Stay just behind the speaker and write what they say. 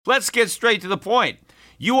Let's get straight to the point.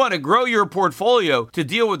 You want to grow your portfolio to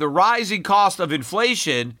deal with the rising cost of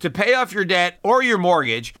inflation, to pay off your debt or your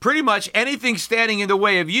mortgage, pretty much anything standing in the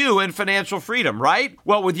way of you and financial freedom, right?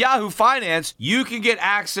 Well, with Yahoo Finance, you can get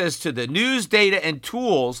access to the news, data, and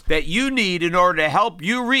tools that you need in order to help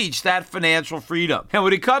you reach that financial freedom. And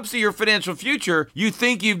when it comes to your financial future, you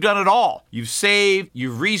think you've done it all. You've saved,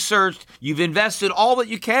 you've researched, you've invested all that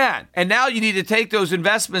you can. And now you need to take those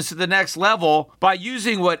investments to the next level by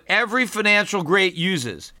using what every financial great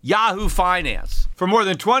uses. Yahoo Finance. For more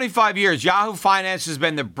than 25 years, Yahoo Finance has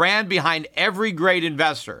been the brand behind every great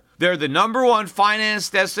investor. They're the #1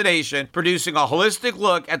 finance destination, producing a holistic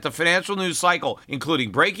look at the financial news cycle,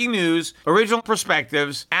 including breaking news, original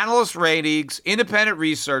perspectives, analyst ratings, independent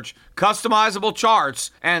research, customizable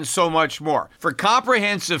charts, and so much more. For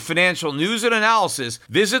comprehensive financial news and analysis,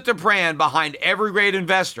 visit the brand behind every great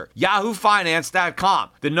investor, yahoofinance.com,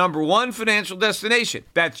 the #1 financial destination.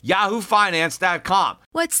 That's yahoofinance.com.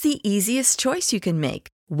 What's the easiest choice you can make?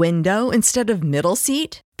 Window instead of middle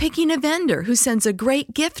seat? Picking a vendor who sends a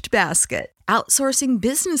great gift basket? Outsourcing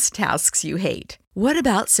business tasks you hate? What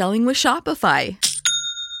about selling with Shopify?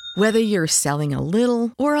 Whether you're selling a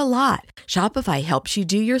little or a lot, Shopify helps you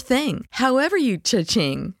do your thing, however you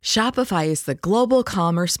cha-ching. Shopify is the global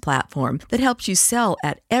commerce platform that helps you sell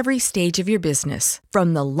at every stage of your business.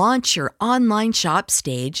 From the launch your online shop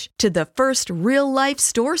stage to the first real-life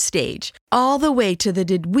store stage, all the way to the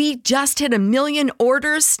did we just hit 1 million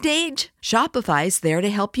orders stage. Shopify's there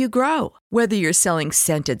to help you grow. Whether you're selling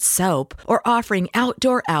scented soap or offering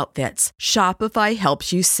outdoor outfits, Shopify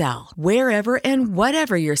helps you sell. Wherever and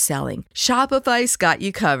whatever you're selling, Shopify's got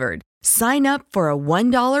you covered. Sign up for a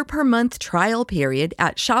 $1 per month trial period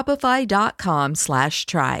at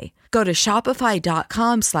shopify.com/try. Go to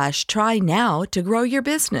shopify.com/try now to grow your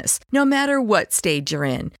business, no matter what stage you're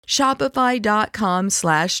in.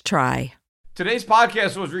 Shopify.com/try. Today's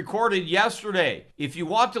podcast was recorded yesterday. If you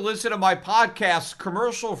want to listen to my podcasts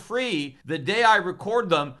commercial-free the day I record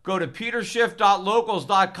them, go to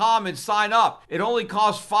peterschiff.locals.com and sign up. It only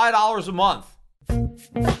costs $5 a month.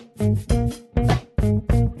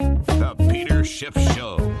 The Peter Schiff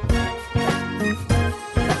Show.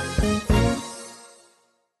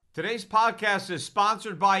 Today's podcast is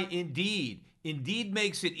sponsored by Indeed. Indeed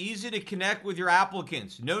makes it easy to connect with your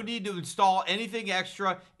applicants. No need to install anything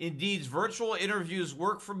extra. Indeed's virtual interviews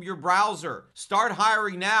work from your browser. Start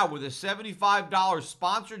hiring now with a $75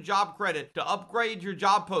 sponsored job credit to upgrade your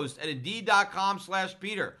job post at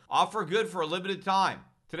Indeed.com/Peter. Offer good for a limited time.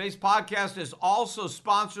 Today's podcast is also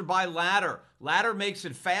sponsored by Ladder. Ladder makes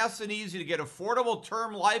it fast and easy to get affordable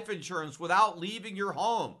term life insurance without leaving your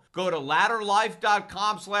home. Go to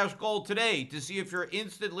ladderlife.com/gold today to see if you're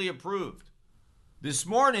instantly approved. This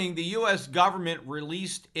morning, the U.S. government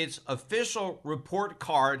released its official report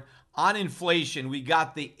card on inflation. We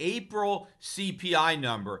got the April CPI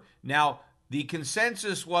number. Now, the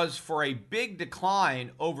consensus was for a big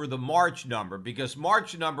decline over the March number because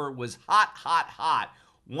March number was hot.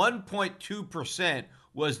 1.2%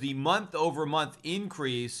 was the month-over-month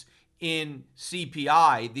increase in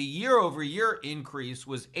CPI. The year-over-year increase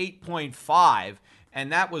was 8.5,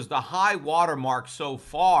 and that was the high watermark so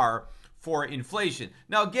far for inflation.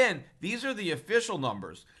 Now, again, these are the official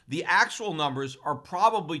numbers. The actual numbers are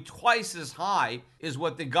probably twice as high as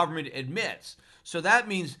what the government admits. So that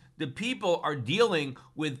means the people are dealing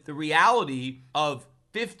with the reality of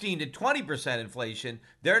 15 to 20% inflation.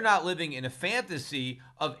 They're not living in a fantasy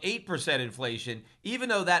of 8% inflation, even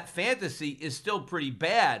though that fantasy is still pretty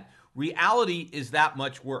bad. Reality is that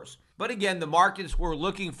much worse. But again, the markets were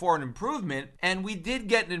looking for an improvement, and we did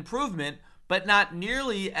get an improvement, but not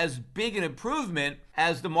nearly as big an improvement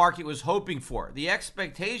as the market was hoping for. The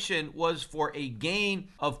expectation was for a gain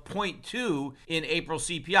of 0.2 in April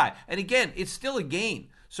CPI. And again, it's still a gain.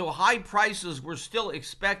 So high prices were still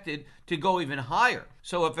expected to go even higher.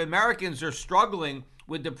 So if Americans are struggling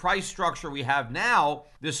with the price structure we have now,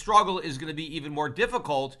 the struggle is going to be even more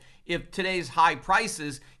difficult if today's high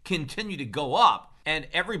prices continue to go up. And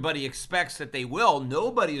everybody expects that they will.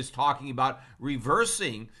 Nobody is talking about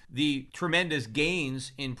reversing the tremendous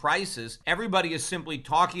gains in prices. Everybody is simply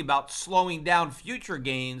talking about slowing down future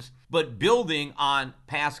gains, but building on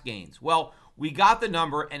past gains. Well, we got the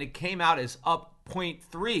number, and it came out as up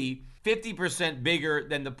 0.3, 50% bigger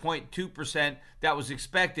than the 0.2% that was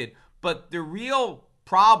expected. But the real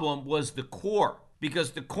problem was the core,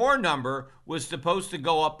 because the core number was supposed to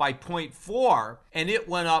go up by 0.4, and it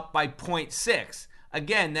went up by 0.6.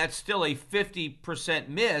 Again, that's still a 50%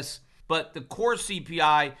 miss, but the core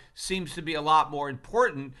CPI seems to be a lot more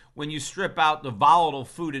important when you strip out the volatile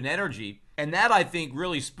food and energy. And that, I think,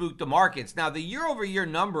 really spooked the markets. Now, the year-over-year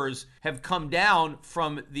numbers have come down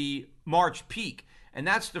from the March peak. And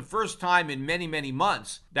that's the first time in many, many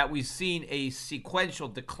months that we've seen a sequential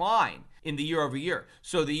decline in the year-over-year.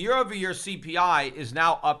 So the year-over-year CPI is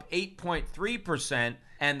now up 8.3%,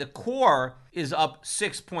 and the core is up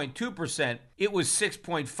 6.2%. It was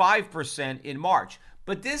 6.5% in March.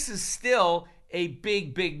 But this is still a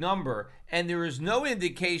big, big number, and there is no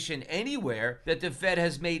indication anywhere that the Fed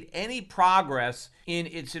has made any progress in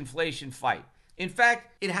its inflation fight. In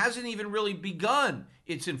fact, it hasn't even really begun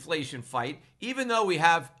its inflation fight. Even though we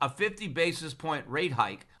have a 50 basis point rate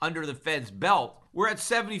hike under the Fed's belt, we're at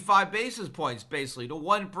 75 basis points basically to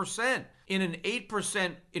 1%. In an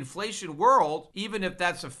 8% inflation world, even if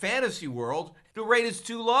that's a fantasy world, the rate is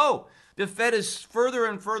too low. The Fed is further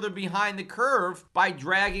and further behind the curve by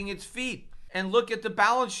dragging its feet. And look at the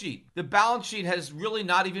balance sheet. The balance sheet has really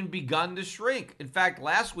not even begun to shrink. In fact,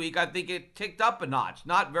 last week, I think it ticked up a notch.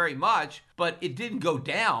 Not very much, but it didn't go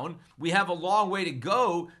down. We have a long way to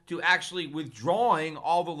go to actually withdrawing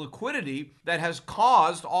all the liquidity that has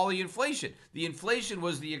caused all the inflation. The inflation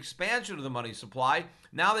was the expansion of the money supply.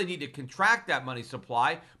 Now they need to contract that money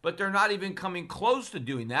supply, but they're not even coming close to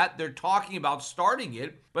doing that. They're talking about starting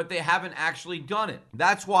it, but they haven't actually done it.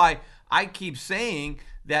 That's why I keep saying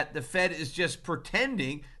that the Fed is just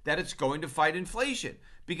pretending that it's going to fight inflation.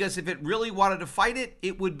 Because if it really wanted to fight it,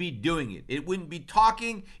 it would be doing it. It wouldn't be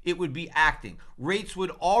talking, it would be acting. Rates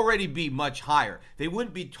would already be much higher. They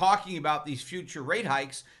wouldn't be talking about these future rate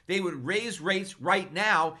hikes. They would raise rates right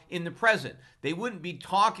now in the present. They wouldn't be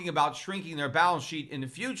talking about shrinking their balance sheet in the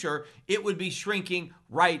future. It would be shrinking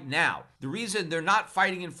right now. The reason they're not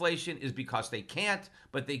fighting inflation is because they can't,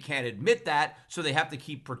 but they can't admit that, so they have to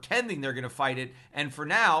keep pretending they're going to fight it. And for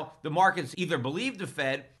now, the markets either believe the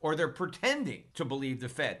Fed or they're pretending to believe the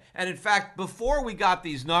Fed. And in fact, before we got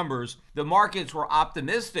these numbers, the markets were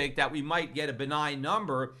optimistic that we might get a benign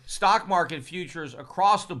number. Stock market futures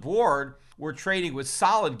across the board were trading with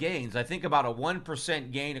solid gains. I think about a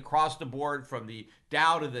 1% gain across the board from the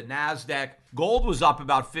Dow to the NASDAQ. Gold was up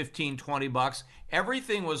about 15, 20 bucks.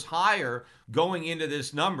 Everything was higher going into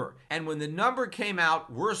this number. And when the number came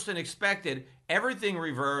out worse than expected, everything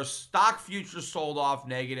reversed. Stock futures sold off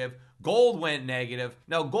negative. Gold went negative.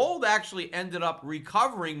 Now, gold actually ended up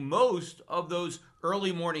recovering most of those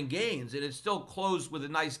early morning gains, and it still closed with a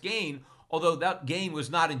nice gain, although that gain was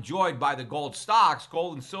not enjoyed by the gold stocks.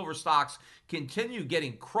 Gold and silver stocks continue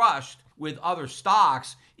getting crushed with other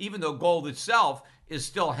stocks, even though gold itself is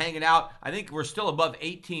still hanging out. I think we're still above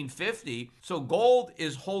 1850. So gold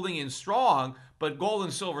is holding in strong, but gold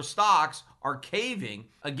and silver stocks are caving.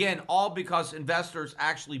 Again, all because investors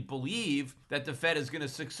actually believe that the Fed is going to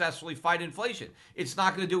successfully fight inflation. It's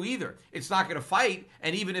not going to do either. It's not going to fight,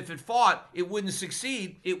 and even if it fought, it wouldn't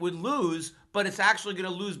succeed. It would lose, but it's actually going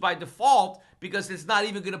to lose by default because it's not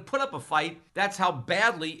even going to put up a fight. That's how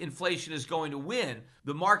badly inflation is going to win.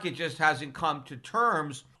 The market just hasn't come to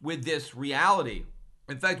terms with this reality.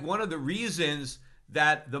 In fact, one of the reasons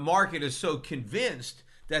that the market is so convinced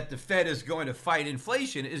that the Fed is going to fight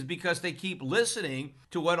inflation is because they keep listening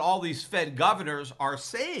to what all these Fed governors are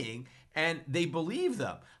saying, and they believe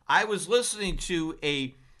them. I was listening to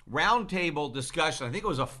a roundtable discussion, I think it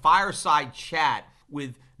was a fireside chat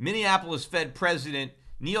with Minneapolis Fed President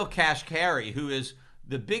Neel Kashkari, who is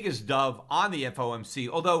the biggest dove on the FOMC,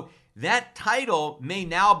 although that title may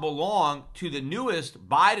now belong to the newest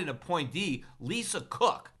Biden appointee, Lisa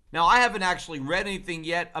Cook. Now, I haven't actually read anything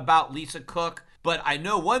yet about Lisa Cook, but I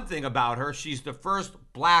know one thing about her. She's the first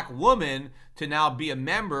black woman to now be a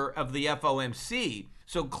member of the FOMC.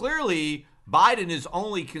 So clearly, Biden is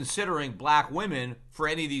only considering black women for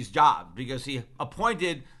any of these jobs because he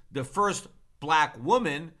appointed the first black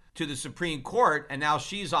woman to the Supreme Court, and now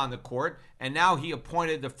she's on the court, and now he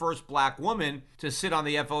appointed the first black woman to sit on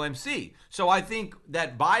the FOMC. So I think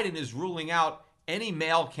that Biden is ruling out any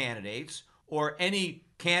male candidates or any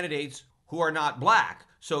candidates who are not black.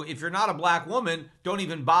 So if you're not a black woman, don't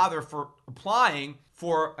even bother for applying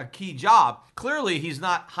for a key job. Clearly, he's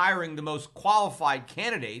not hiring the most qualified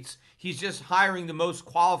candidates. He's just hiring the most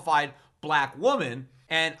qualified black woman.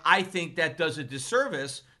 And I think that does a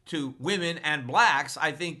disservice to women and blacks.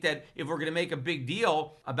 I think that if we're going to make a big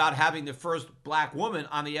deal about having the first black woman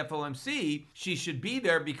on the FOMC, she should be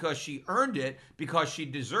there because she earned it, because she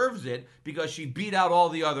deserves it, because she beat out all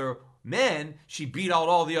the other men, she beat out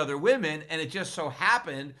all the other women, and it just so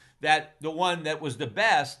happened that the one that was the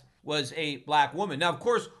best was a black woman. Now, of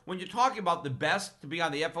course, when you're talking about the best to be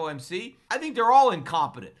on the FOMC, I think they're all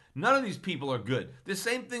incompetent. None of these people are good. The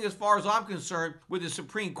same thing as far as I'm concerned with the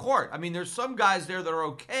Supreme Court. I mean, there's some guys there that are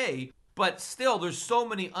okay, but still, there's so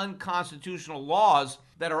many unconstitutional laws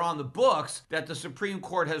that are on the books that the Supreme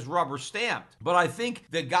Court has rubber stamped. But I think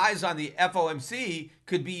the guys on the FOMC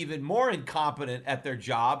could be even more incompetent at their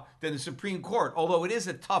job than the Supreme Court, although it is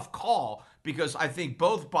a tough call because I think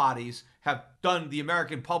both bodies have done the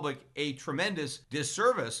American public a tremendous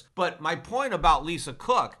disservice. But my point about Lisa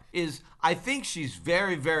Cook is I think she's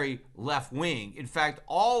very, very left-wing. In fact,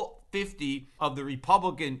 all 50 of the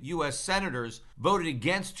Republican U.S. senators voted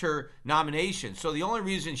against her nomination. So the only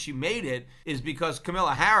reason she made it is because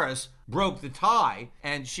Kamala Harris broke the tie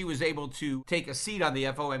and she was able to take a seat on the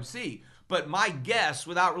FOMC. But my guess,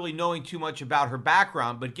 without really knowing too much about her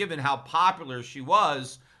background, but given how popular she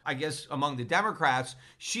was, I guess, among the Democrats,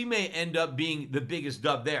 she may end up being the biggest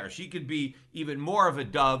dove there. She could be even more of a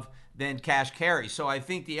dove than Kashkari. So I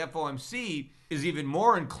think the FOMC is even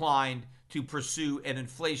more inclined to pursue an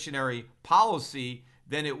inflationary policy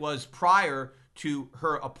than it was prior to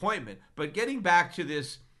her appointment. But getting back to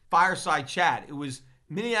this fireside chat, it was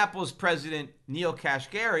Minneapolis President Neel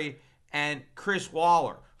Kashkari and Chris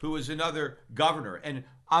Waller, who is another governor. And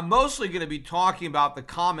I'm mostly going to be talking about the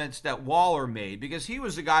comments that Waller made because he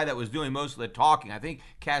was the guy that was doing most of the talking. I think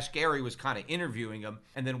Kashkari was kind of interviewing him,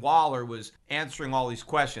 and then Waller was answering all these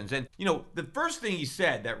questions. And, you know, the first thing he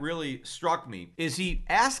said that really struck me is he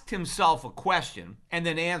asked himself a question and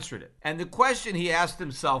then answered it. And the question he asked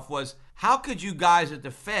himself was, how could you guys at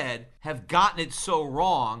the Fed have gotten it so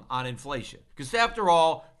wrong on inflation? Because after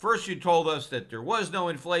all, first you told us that there was no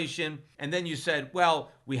inflation, and then you said,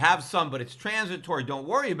 well, we have some, but it's transitory, don't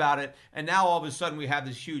worry about it. And now all of a sudden we have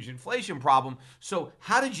this huge inflation problem. So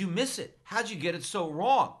how did you miss it? How did you get it so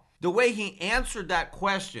wrong? The way he answered that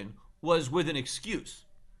question was with an excuse.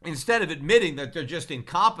 Instead of admitting that they're just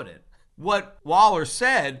incompetent, what Waller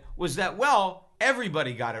said was that, well,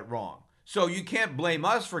 everybody got it wrong. So you can't blame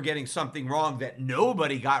us for getting something wrong that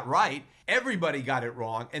nobody got right. Everybody got it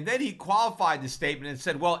wrong. And then he qualified the statement and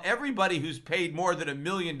said, well, everybody who's paid more than $1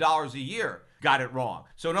 million a year got it wrong.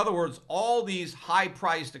 So in other words, all these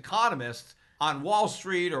high-priced economists on Wall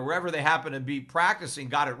Street or wherever they happen to be practicing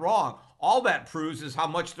got it wrong. All that proves is how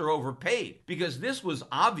much they're overpaid because this was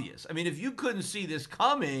obvious. I mean, if you couldn't see this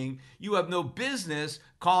coming, you have no business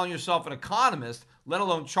calling yourself an economist, let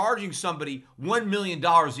alone charging somebody $1 million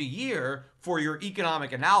a year for your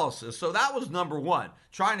economic analysis. So that was number one,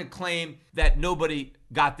 trying to claim that nobody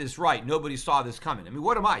got this right. Nobody saw this coming. I mean,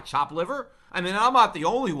 what am I, chopped liver? I mean, I'm not the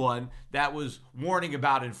only one that was warning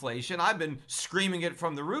about inflation. I've been screaming it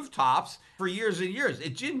from the rooftops for years and years.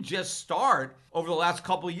 It didn't just start over the last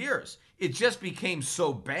couple of years. It just became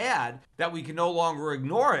so bad that we can no longer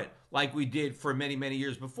ignore it like we did for many, many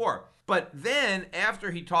years before. But then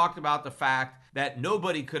after he talked about the fact that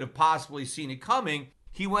nobody could have possibly seen it coming,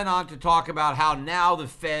 he went on to talk about how now the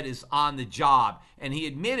Fed is on the job. And he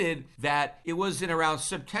admitted that it was in around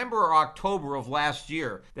September or October of last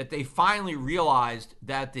year that they finally realized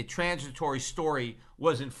that the transitory story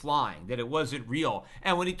wasn't flying, that it wasn't real.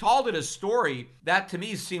 And when he called it a story, that to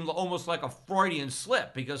me seemed almost like a Freudian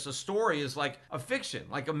slip because a story is like a fiction,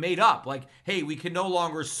 like a made up, like, hey, we can no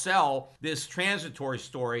longer sell this transitory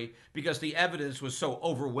story because the evidence was so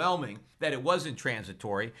overwhelming that it wasn't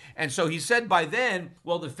transitory. And so he said by then,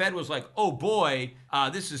 well, the Fed was like, oh boy,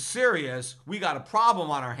 this is serious. We got a problem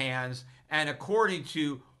on our hands. And according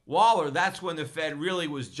to Waller, that's when the Fed really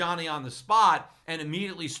was Johnny on the spot and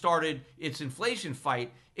immediately started its inflation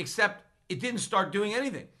fight, except it didn't start doing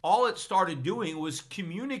anything. All it started doing was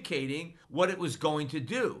communicating what it was going to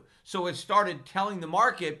do. So it started telling the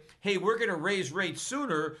market, hey, we're going to raise rates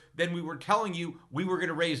sooner than we were telling you we were going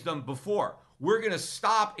to raise them before. We're going to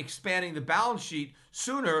stop expanding the balance sheet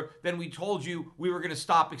sooner than we told you we were going to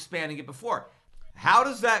stop expanding it before. How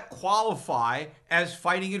does that qualify as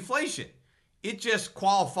fighting inflation? It just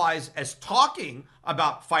qualifies as talking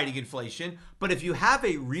about fighting inflation. But if you have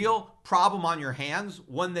a real problem on your hands,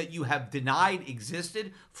 one that you have denied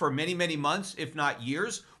existed for many, many months, if not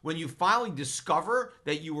years, when you finally discover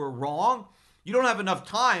that you were wrong, you don't have enough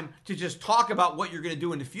time to just talk about what you're going to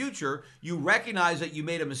do in the future. You recognize that you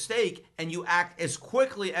made a mistake and you act as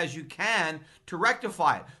quickly as you can to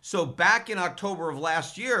rectify it. So back in October of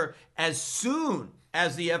last year, as soon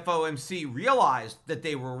as the FOMC realized that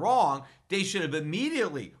they were wrong, they should have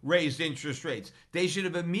immediately raised interest rates. They should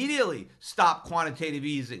have immediately stopped quantitative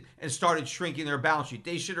easing and started shrinking their balance sheet.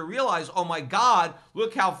 They should have realized, oh my God,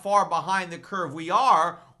 look how far behind the curve we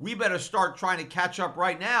are. We better start trying to catch up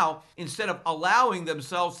right now instead of allowing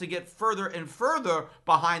themselves to get further and further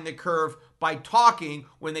behind the curve by talking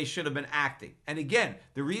when they should have been acting. And again,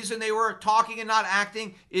 the reason they were talking and not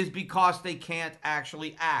acting is because they can't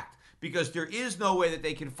actually act, because there is no way that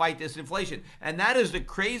they can fight this inflation. And that is the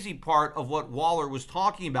crazy part of what Waller was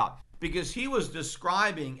talking about, because he was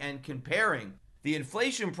describing and comparing the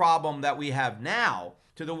inflation problem that we have now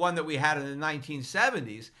to the one that we had in the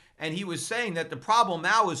 1970s. And he was saying that the problem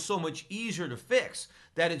now is so much easier to fix,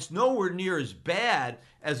 that it's nowhere near as bad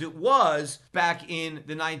as it was back in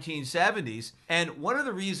the 1970s. And one of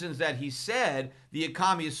the reasons that he said the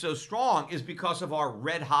economy is so strong is because of our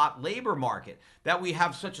red hot labor market, that we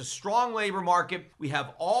have such a strong labor market. We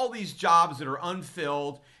have all these jobs that are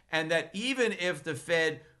unfilled, and that even if the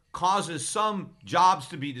Fed causes some jobs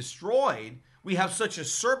to be destroyed, we have such a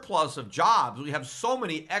surplus of jobs. We have so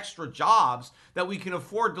many extra jobs that we can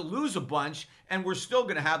afford to lose a bunch, and we're still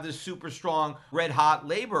going to have this super strong red hot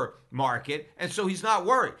labor market. And so he's not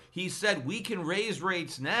worried. He said we can raise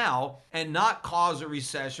rates now and not cause a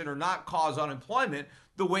recession or not cause unemployment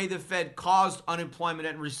the way the Fed caused unemployment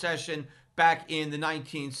and recession back in the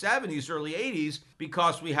 1970s, early 80s,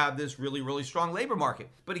 because we have this really, really strong labor market.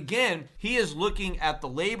 But again, he is looking at the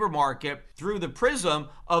labor market through the prism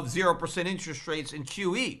of 0% interest rates and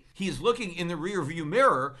QE. He's looking in the rearview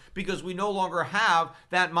mirror because we no longer have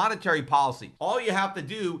that monetary policy. All you have to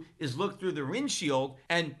do is look through the windshield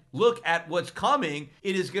and look at what's coming.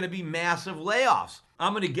 It is going to be massive layoffs.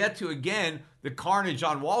 I'm going to get to, again, the carnage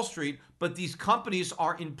on Wall Street, but these companies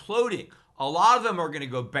are imploding. A lot of them are going to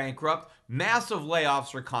go bankrupt. Massive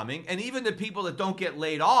layoffs are coming. And even the people that don't get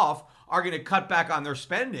laid off are going to cut back on their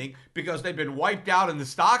spending because they've been wiped out in the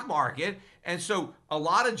stock market. And so a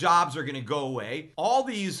lot of jobs are going to go away. All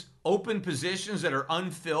these open positions that are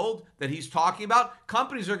unfilled that he's talking about,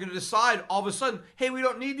 companies are going to decide all of a sudden, hey, we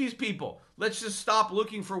don't need these people. Let's just stop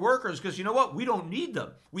looking for workers because you know what? We don't need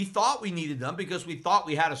them. We thought we needed them because we thought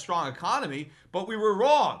we had a strong economy, but we were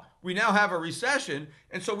wrong. We now have a recession,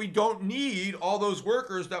 and so we don't need all those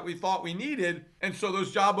workers that we thought we needed, and so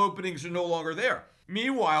those job openings are no longer there.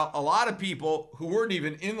 Meanwhile, a lot of people who weren't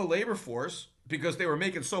even in the labor force because they were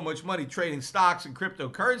making so much money trading stocks and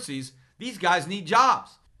cryptocurrencies, these guys need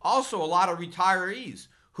jobs. Also, a lot of retirees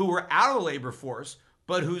who were out of the labor force,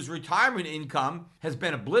 but whose retirement income has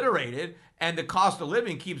been obliterated and the cost of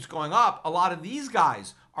living keeps going up. A lot of these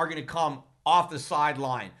guys are going to come off the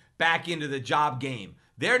sideline, back into the job game.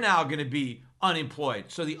 They're now going to be unemployed.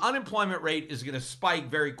 So the unemployment rate is going to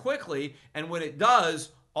spike very quickly. And when it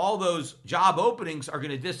does, all those job openings are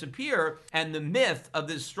going to disappear. And the myth of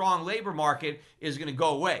this strong labor market is going to go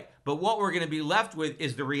away. But what we're going to be left with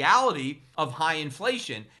is the reality of high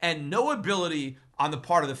inflation and no ability on the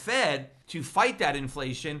part of the Fed to fight that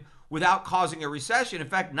inflation without causing a recession. In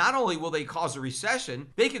fact, not only will they cause a recession,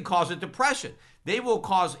 they could cause a depression. They will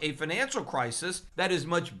cause a financial crisis that is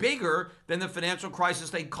much bigger than the financial crisis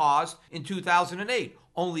they caused in 2008.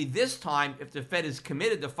 Only this time, if the Fed is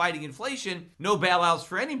committed to fighting inflation, no bailouts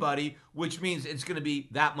for anybody, which means it's going to be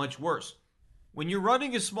that much worse. When you're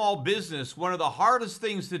running a small business, one of the hardest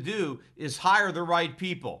things to do is hire the right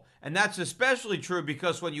people. And that's especially true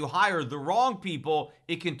because when you hire the wrong people,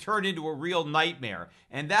 it can turn into a real nightmare.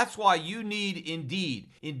 And that's why you need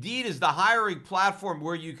Indeed. Indeed is the hiring platform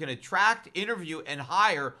where you can attract, interview, and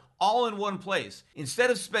hire all in one place.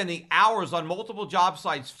 Instead of spending hours on multiple job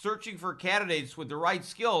sites searching for candidates with the right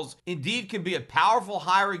skills, Indeed can be a powerful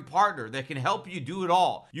hiring partner that can help you do it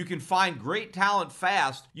all. You can find great talent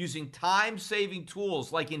fast using time-saving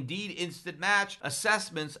tools like Indeed Instant Match,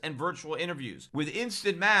 assessments, and virtual interviews. With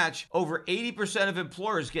Instant Match, over 80% of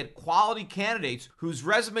employers get quality candidates whose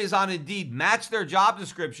resumes on Indeed match their job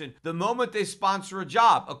description the moment they sponsor a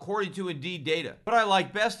job, according to Indeed data. What I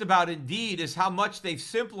like best about Indeed is how much they've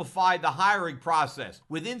simplified the hiring process.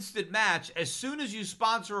 With Instant Match, as soon as you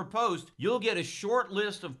sponsor a post, you'll get a short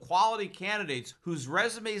list of quality candidates whose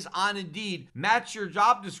resumes on Indeed match your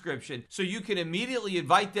job description so you can immediately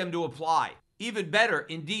invite them to apply. Even better,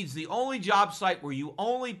 Indeed's the only job site where you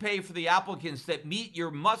only pay for the applicants that meet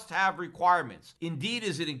your must-have requirements. Indeed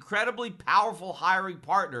is an incredibly powerful hiring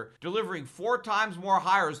partner, delivering 4 times more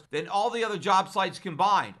hires than all the other job sites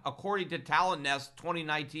combined, according to Talent Nest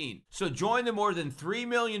 2019. So join the more than 3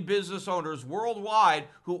 million business owners worldwide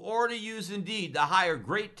who already use Indeed to hire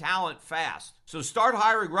great talent fast. So start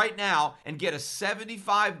hiring right now and get a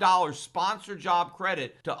 $75 sponsored job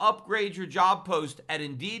credit to upgrade your job post at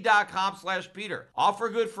Indeed.com/Peter. Offer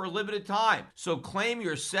good for a limited time. So claim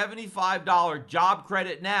your $75 job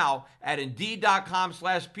credit now at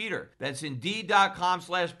Indeed.com/Peter. That's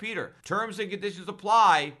Indeed.com/Peter. Terms and conditions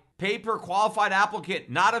apply. Pay per qualified applicant.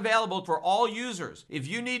 Not available for all users. If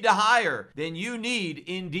you need to hire, then you need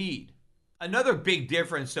Indeed. Another big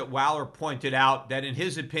difference that Waller pointed out that in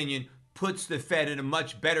his opinion puts the Fed in a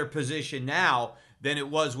much better position now than it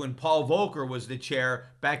was when Paul Volcker was the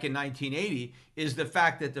chair back in 1980 is the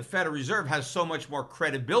fact that the Federal Reserve has so much more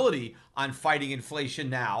credibility on fighting inflation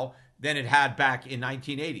now than it had back in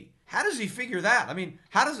 1980. How does he figure that? I mean,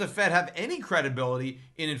 how does the Fed have any credibility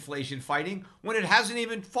in inflation fighting when it hasn't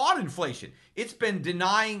even fought inflation? It's been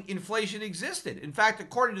denying inflation existed. In fact,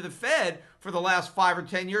 according to the Fed, for the last 5 or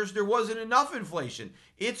 10 years, there wasn't enough inflation.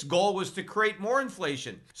 Its goal was to create more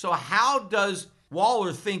inflation. So how does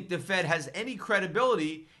Waller think the Fed has any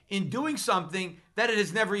credibility in doing something that it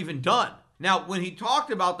has never even done? Now, when he talked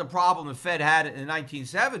about the problem the Fed had in the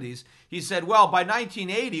 1970s, he said, well, by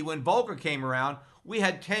 1980, when Volcker came around, we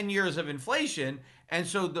had 10 years of inflation, and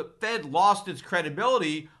so the Fed lost its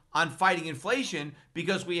credibility on fighting inflation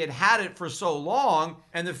because we had it for so long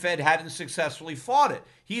and the Fed hadn't successfully fought it.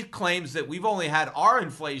 He claims that we've only had our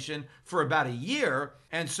inflation for about a year,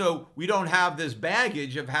 and so we don't have this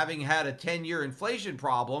baggage of having had a 10-year inflation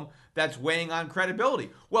problem that's weighing on credibility.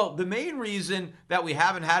 Well, the main reason that we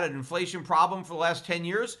haven't had an inflation problem for the last 10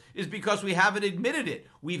 years is because we haven't admitted it.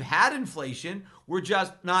 We've had inflation, we're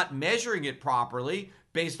just not measuring it properly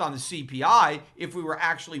based on the CPI. If we were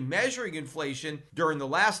actually measuring inflation during the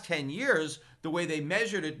last 10 years, the way they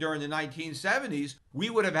measured it during the 1970s, we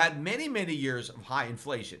would have had many, many years of high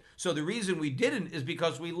inflation. So the reason we didn't is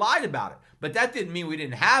because we lied about it. But that didn't mean we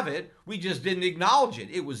didn't have it. We just didn't acknowledge it.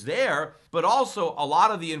 It was there. But also, a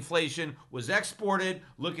lot of the inflation was exported.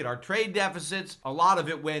 Look at our trade deficits. A lot of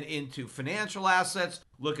it went into financial assets.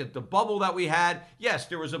 Look at the bubble that we had. Yes,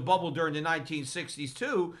 there was a bubble during the 1960s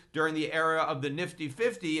too, during the era of the Nifty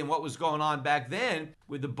 50 and what was going on back then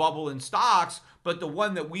with the bubble in stocks. But the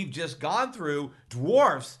one that we've just gone through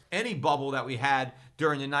dwarfs any bubble that we had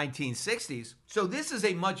during the 1960s. So this is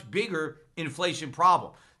a much bigger inflation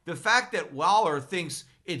problem. The fact that Waller thinks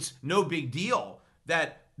it's no big deal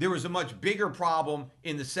that there was a much bigger problem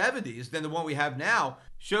in the 70s than the one we have now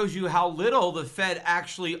shows you how little the Fed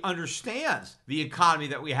actually understands the economy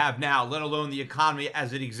that we have now, let alone the economy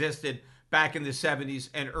as it existed back in the 70s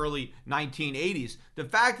and early 1980s. The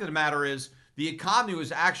fact of the matter is the economy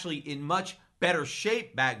was actually in much better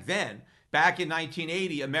shape back then. Back in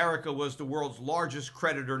 1980, America was the world's largest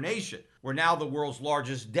creditor nation. We're now the world's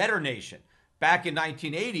largest debtor nation. Back in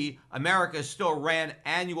 1980, America still ran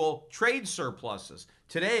annual trade surpluses.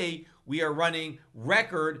 Today, we are running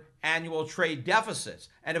record annual trade deficits.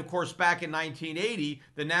 And of course, back in 1980,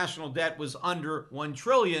 the national debt was under $1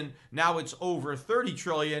 trillion. Now it's over $30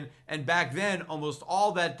 trillion. And back then, almost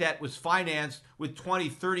all that debt was financed with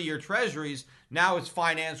 20, 30-year treasuries. Now it's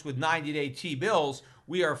financed with 90-day T-bills.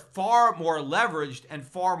 We are far more leveraged and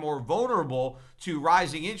far more vulnerable to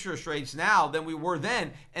rising interest rates now than we were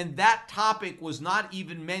then. And that topic was not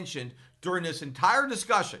even mentioned during this entire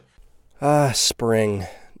discussion. Spring.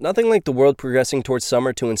 Nothing like the world progressing towards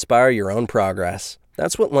summer to inspire your own progress.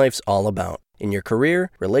 That's what life's all about. In your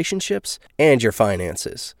career, relationships, and your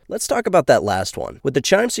finances. Let's talk about that last one. With the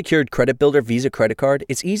Chime Secured Credit Builder Visa Credit Card,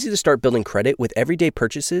 it's easy to start building credit with everyday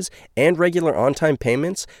purchases and regular on-time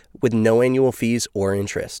payments with no annual fees or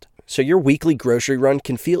interest. So your weekly grocery run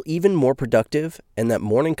can feel even more productive, and that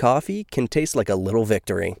morning coffee can taste like a little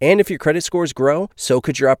victory. And if your credit scores grow, so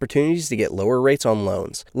could your opportunities to get lower rates on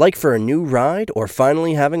loans. Like for a new ride or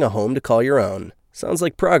finally having a home to call your own. Sounds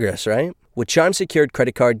like progress, right? With Chime Secured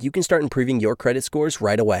Credit Card, you can start improving your credit scores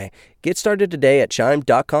right away. Get started today at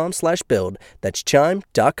Chime.com/build. That's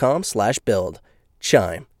Chime.com/build.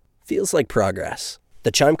 Chime. Feels like progress.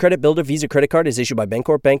 The Chime Credit Builder Visa Credit Card is issued by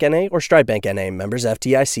Bancorp Bank N.A. or Stride Bank N.A. Members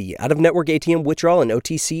FDIC. Out-of-network ATM withdrawal and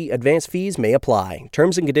OTC advance fees may apply.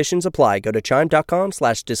 Terms and conditions apply. Go to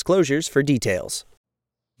Chime.com/disclosures for details.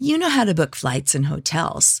 You know how to book flights and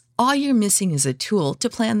hotels. All you're missing is a tool to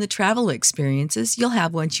plan the travel experiences you'll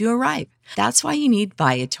have once you arrive. That's why you need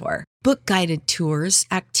Viator. Book guided tours,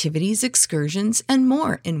 activities, excursions, and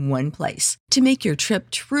more in one place to make your trip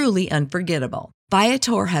truly unforgettable.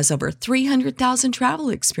 Viator has over 300,000 travel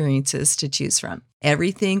experiences to choose from.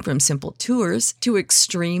 Everything from simple tours to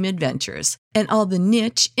extreme adventures and all the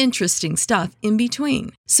niche, interesting stuff in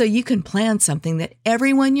between. So you can plan something that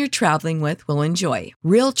everyone you're traveling with will enjoy.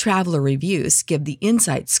 Real traveler reviews give the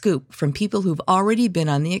inside scoop from people who've already been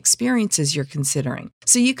on the experiences you're considering.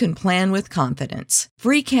 So you can plan with confidence.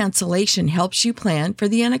 Free cancellation helps you plan for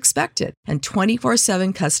the unexpected. And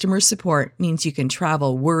 24/7 customer support means you can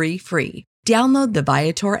travel worry-free. Download the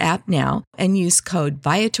Viator app now and use code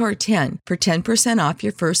Viator10 for 10% off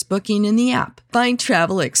your first booking in the app. Find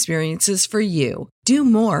travel experiences for you. Do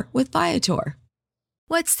more with Viator.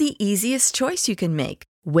 What's the easiest choice you can make?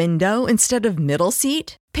 Window instead of middle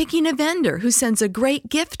seat? Picking a vendor who sends a great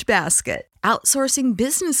gift basket? Outsourcing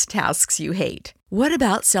business tasks you hate? What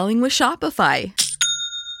about selling with Shopify?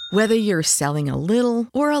 Whether you're selling a little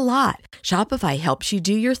or a lot, Shopify helps you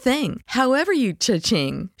do your thing, however you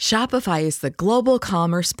cha-ching. Shopify is the global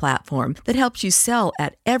commerce platform that helps you sell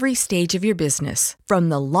at every stage of your business. From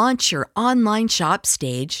the launch your online shop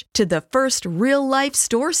stage to the first real-life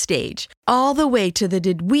store stage, all the way to the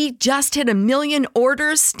did we just hit a million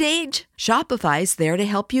orders stage. Shopify's there to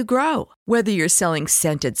help you grow. Whether you're selling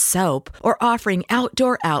scented soap or offering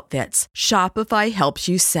outdoor outfits, Shopify helps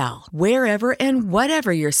you sell. Wherever and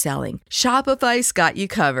whatever you're selling, Shopify's got you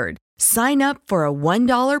covered. Sign up for a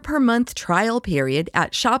 $1 per month trial period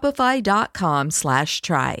at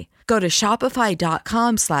shopify.com/try. Go to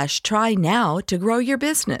shopify.com/try now to grow your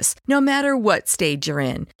business, no matter what stage you're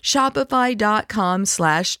in.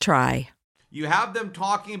 Shopify.com/try. You have them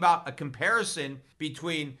talking about a comparison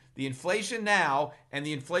between the inflation now and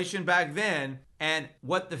the inflation back then and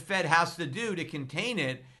what the Fed has to do to contain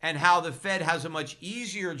it, and how the Fed has a much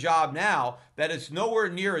easier job now, that it's nowhere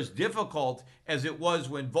near as difficult as it was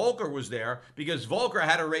when Volcker was there, because Volcker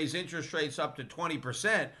had to raise interest rates up to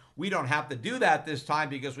 20%. We don't have to do that this time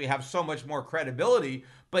because we have so much more credibility.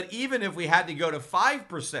 But even if we had to go to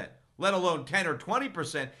 5%, let alone 10 or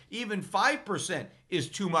 20%, even 5% is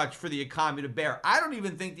too much for the economy to bear. I don't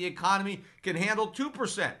even think the economy can handle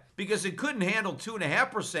 2%, because it couldn't handle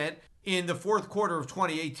 2.5% in the fourth quarter of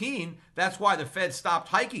 2018. That's why the Fed stopped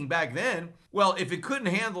hiking back then. Well, if it couldn't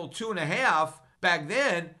handle 2.5 back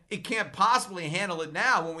then, it can't possibly handle it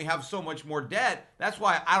now when we have so much more debt. That's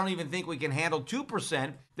why I don't even think we can handle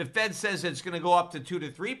 2%. The Fed says it's going to go up to 2 to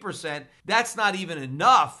 3%. That's not even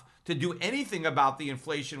enough to do anything about the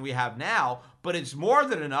inflation we have now, but it's more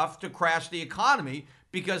than enough to crash the economy,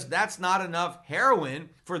 because that's not enough heroin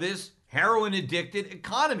for this heroin-addicted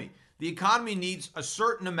economy. The economy needs a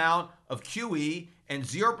certain amount of QE and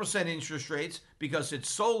 0% interest rates because it's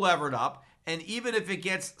so levered up, and even if it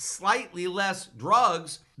gets slightly less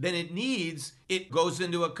drugs than it needs, it goes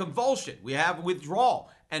into a convulsion. We have withdrawal,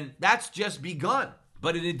 and that's just begun.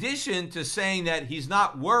 But in addition to saying that he's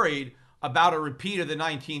not worried about a repeat of the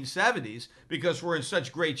 1970s, because we're in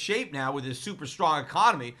such great shape now with this super strong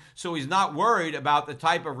economy, so he's not worried about the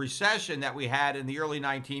type of recession that we had in the early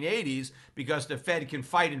 1980s, because the Fed can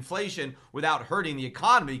fight inflation without hurting the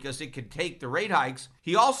economy because it can take the rate hikes.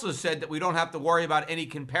 He also said that we don't have to worry about any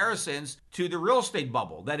comparisons to the real estate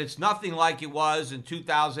bubble, that it's nothing like it was in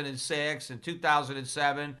 2006 and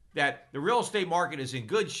 2007, that the real estate market is in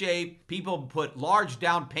good shape. People put large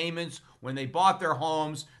down payments when they bought their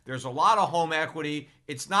homes. There's a lot of home equity.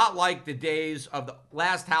 It's not like the days of the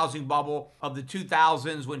last housing bubble of the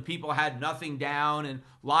 2000s when people had nothing down and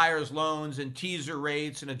liar's loans and teaser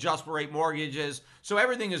rates and adjustable rate mortgages. So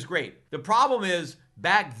everything is great. The problem is,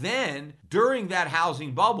 back then, during that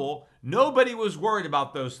housing bubble, nobody was worried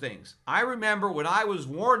about those things. I remember when I was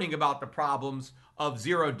warning about the problems of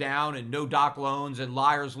zero down and no doc loans and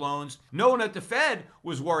liar's loans, no one at the Fed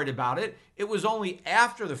was worried about it. It was only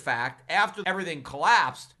after the fact, after everything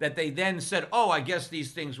collapsed, that they then said, oh, I guess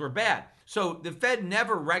these things were bad. So the Fed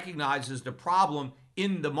never recognizes the problem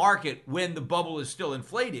in the market when the bubble is still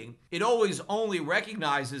inflating. It always only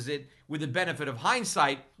recognizes it with the benefit of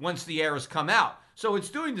hindsight once the air has come out. So it's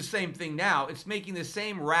doing the same thing now. It's making the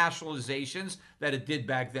same rationalizations that it did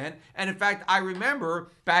back then. And in fact, I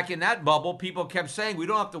remember back in that bubble, people kept saying we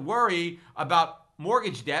don't have to worry about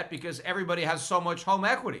mortgage debt because everybody has so much home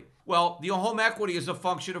equity. Well, the home equity is a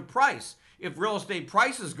function of price. If real estate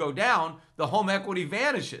prices go down, the home equity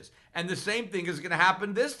vanishes. And the same thing is going to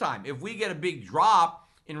happen this time. If we get a big drop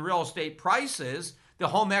in real estate prices, the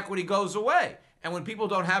home equity goes away. And when people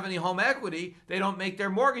don't have any home equity, they don't make their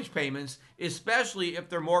mortgage payments, especially if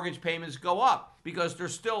their mortgage payments go up, because there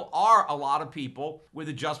still are a lot of people with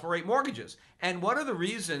adjustable rate mortgages. And one of the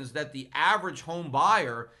reasons that the average home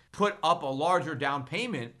buyer put up a larger down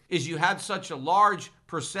payment is you had such a large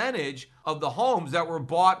percentage of the homes that were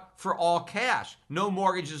bought for all cash, no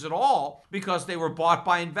mortgages at all, because they were bought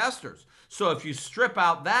by investors. So if you strip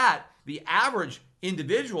out that, the average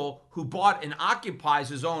individual who bought and occupies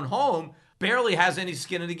his own home barely has any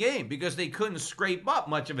skin in the game because they couldn't scrape up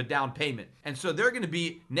much of a down payment. And so they're going to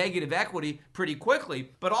be negative equity pretty quickly.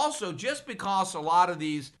 But also, just because a lot of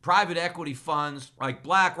these private equity funds like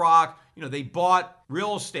BlackRock, they bought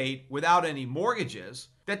real estate without any mortgages,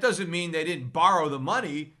 that doesn't mean they didn't borrow the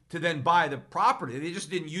money to then buy the property. They just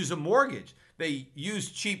didn't use a mortgage. They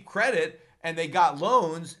used cheap credit and they got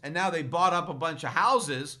loans, and now they bought up a bunch of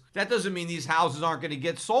houses. That doesn't mean these houses aren't going to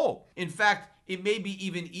get sold. In fact, it may be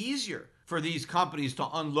even easier for these companies to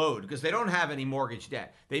unload because they don't have any mortgage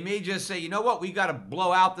debt. They may just say, you know what, we got to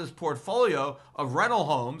blow out this portfolio of rental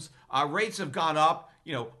homes. Our rates have gone up.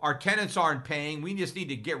 Our tenants aren't paying. We just need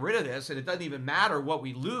to get rid of this. And it doesn't even matter what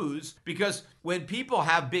we lose, because when people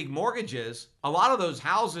have big mortgages, a lot of those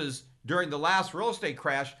houses during the last real estate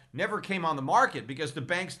crash never came on the market because the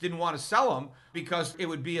banks didn't want to sell them because it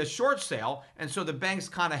would be a short sale. And so the banks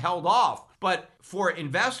kind of held off. But for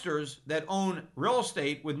investors that own real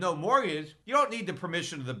estate with no mortgage, you don't need the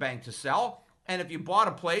permission of the bank to sell. And if you bought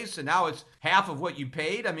a place and now it's half of what you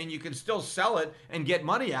paid, you can still sell it and get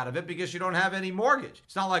money out of it because you don't have any mortgage.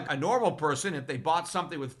 It's not like a normal person, if they bought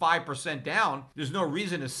something with 5% down, there's no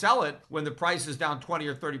reason to sell it when the price is down 20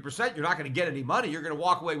 or 30%. You're not going to get any money. You're going to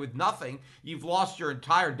walk away with nothing. You've lost your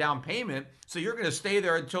entire down payment. So you're going to stay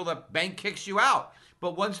there until the bank kicks you out.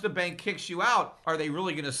 But once the bank kicks you out, are they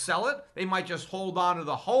really going to sell it? They might just hold on to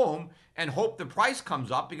the home and hope the price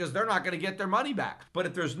comes up because they're not going to get their money back. But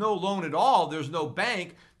if there's no loan at all, there's no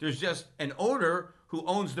bank, there's just an owner who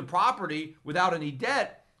owns the property without any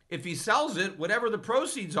debt. If he sells it, whatever the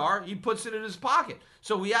proceeds are, he puts it in his pocket.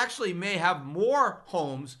 So we actually may have more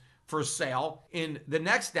homes for sale in the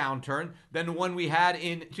next downturn than the one we had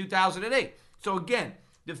in 2008. So again,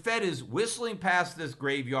 the Fed is whistling past this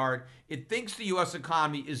graveyard. It thinks the U.S.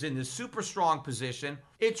 economy is in this super strong position.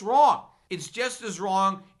 It's wrong. It's just as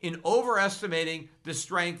wrong in overestimating the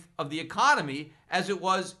strength of the economy as it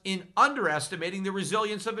was in underestimating the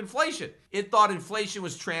resilience of inflation. It thought inflation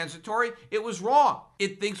was transitory. It was wrong.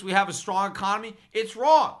 It thinks we have a strong economy. It's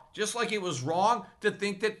wrong. Just like it was wrong to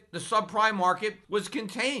think that the subprime market was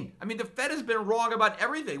contained. The Fed has been wrong about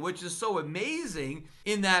everything, which is so amazing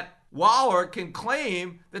in that Waller can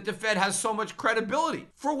claim that the Fed has so much credibility.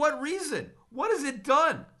 For what reason? What has it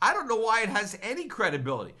done? I don't know why it has any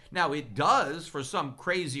credibility. Now, it does for some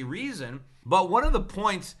crazy reason, but one of the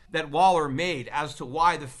points that Waller made as to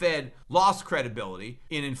why the Fed lost credibility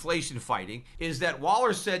in inflation fighting is that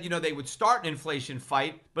Waller said, they would start an inflation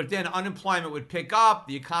fight, but then unemployment would pick up,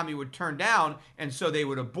 the economy would turn down, and so they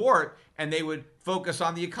would abort and they would focus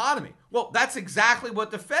on the economy. Well, that's exactly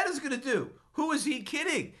what the Fed is going to do. Who is he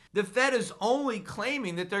kidding? The Fed is only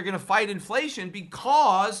claiming that they're going to fight inflation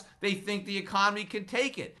because they think the economy can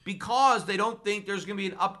take it, because they don't think there's going to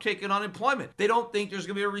be an uptick in unemployment. They don't think there's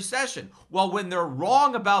going to be a recession. Well, when they're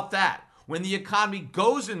wrong about that, when the economy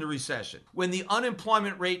goes into recession, when the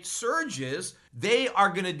unemployment rate surges, they are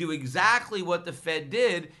going to do exactly what the Fed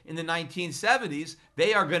did in the 1970s.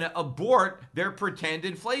 They are going to abort their pretend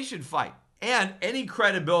inflation fight. And any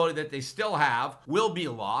credibility that they still have will be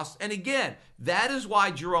lost. And again, that is why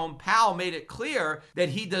Jerome Powell made it clear that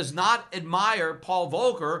he does not admire Paul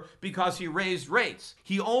Volcker because he raised rates.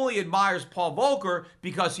 He only admires Paul Volcker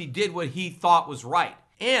because he did what he thought was right.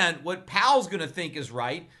 And what Powell's going to think is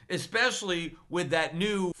right, especially with that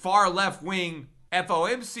new far left-wing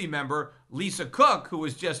FOMC member, Lisa Cook, who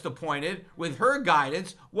was just appointed, with her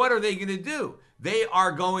guidance, what are they going to do? They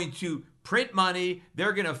are going to print money.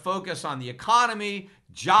 They're going to focus on the economy,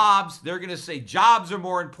 jobs. They're going to say jobs are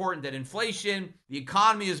more important than inflation. The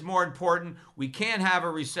economy is more important. We can't have a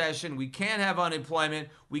recession. We can't have unemployment.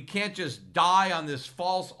 We can't just die on this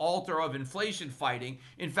false altar of inflation fighting.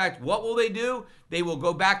 In fact, what will they do? They will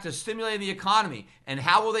go back to stimulating the economy. And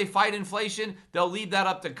how will they fight inflation? They'll leave that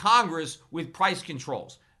up to Congress with price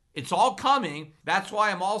controls. It's all coming. That's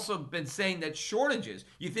why I'm also been saying that shortages.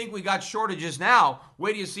 You think we got shortages now.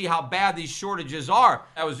 Wait till you see how bad these shortages are.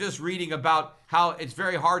 I was just reading about how it's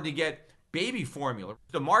very hard to get baby formula.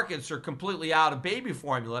 The markets are completely out of baby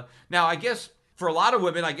formula. Now, I guess for a lot of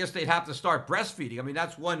women, I guess they'd have to start breastfeeding.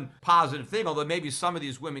 That's one positive thing, although maybe some of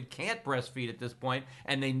these women can't breastfeed at this point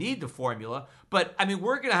and they need the formula. But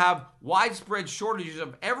we're going to have widespread shortages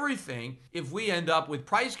of everything if we end up with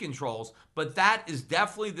price controls. But that is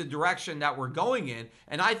definitely the direction that we're going in.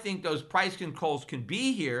 And I think those price controls can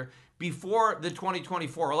be here before the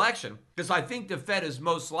 2024 election, because I think the Fed is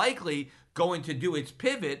most likely going to do its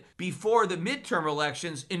pivot before the midterm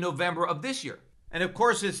elections in November of this year. And of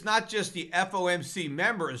course, it's not just the FOMC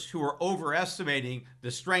members who are overestimating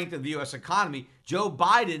the strength of the U.S. economy. Joe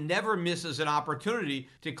Biden never misses an opportunity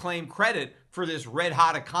to claim credit for this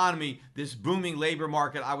red-hot economy, this booming labor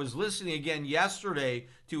market. I was listening again yesterday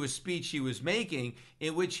to a speech he was making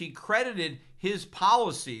in which he credited his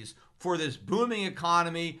policies for this booming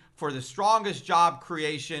economy, for the strongest job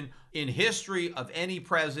creation in history of any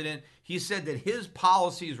president. He said that his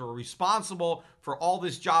policies were responsible for all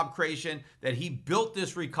this job creation, that he built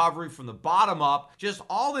this recovery from the bottom up, just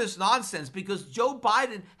all this nonsense because Joe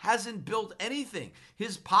Biden hasn't built anything.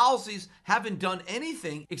 His policies haven't done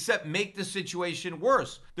anything except make the situation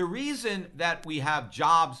worse. The reason that we have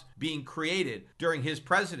jobs being created during his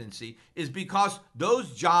presidency is because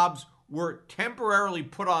those jobs were temporarily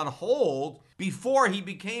put on hold before he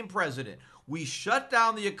became president. We shut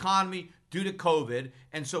down the economy due to COVID,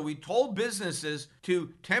 and so we told businesses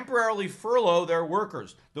to temporarily furlough their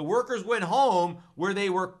workers. The workers went home where they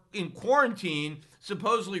were in quarantine,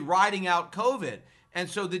 supposedly riding out COVID. And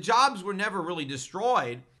so the jobs were never really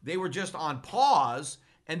destroyed. They were just on pause.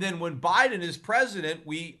 And then when Biden is president,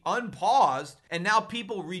 we unpaused, and now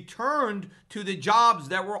people returned to the jobs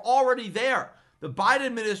that were already there. The Biden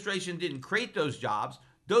administration didn't create those jobs.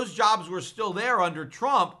 Those jobs were still there under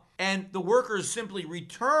Trump, and the workers simply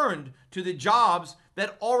returned to the jobs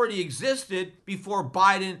that already existed before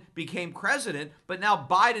Biden became president. But now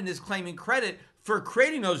Biden is claiming credit for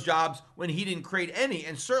creating those jobs when he didn't create any.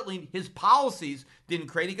 And certainly his policies didn't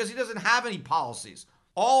create it because he doesn't have any policies.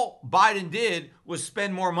 All Biden did was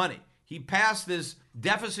spend more money. He passed this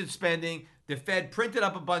deficit spending. The Fed printed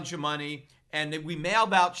up a bunch of money, and we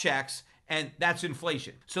mailed out checks. And that's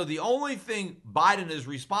inflation. So the only thing Biden is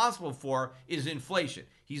responsible for is inflation.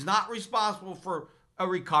 He's not responsible for a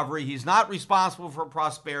recovery. He's not responsible for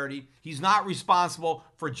prosperity. He's not responsible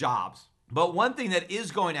for jobs. But one thing that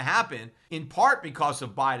is going to happen, in part because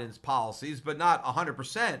of Biden's policies, but not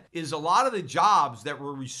 100%, is a lot of the jobs that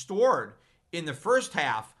were restored in the first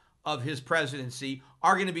half of his presidency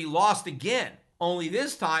are going to be lost again. Only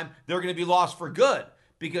this time, they're going to be lost for good.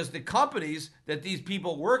 Because the companies that these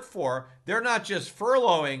people work for, they're not just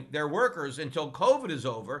furloughing their workers until COVID is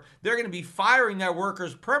over. They're going to be firing their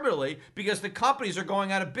workers permanently because the companies are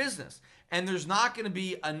going out of business. And there's not going to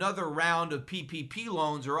be another round of PPP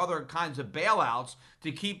loans or other kinds of bailouts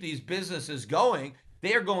to keep these businesses going.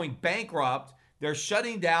 They are going bankrupt. They're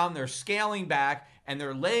shutting down. They're scaling back. And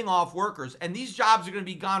they're laying off workers. And these jobs are going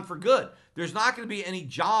to be gone for good. There's not going to be any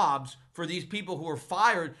jobs for these people who are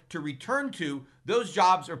fired to return to. Those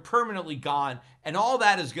jobs are permanently gone, and all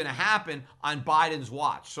that is going to happen on Biden's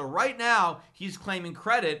watch. So right now, he's claiming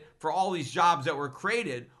credit for all these jobs that were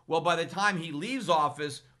created. Well, by the time he leaves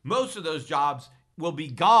office, most of those jobs will be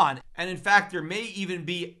gone. And in fact, there may even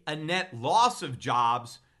be a net loss of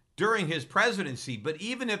jobs during his presidency. But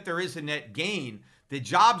even if there is a net gain, the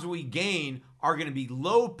jobs we gain are going to be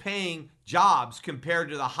low-paying jobs compared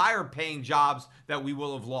to the higher-paying jobs that we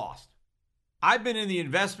will have lost. I've been in the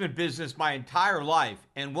investment business my entire life,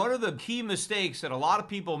 and one of the key mistakes that a lot of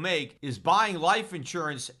people make is buying life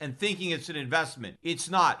insurance and thinking it's an investment. It's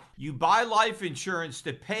not. You buy life insurance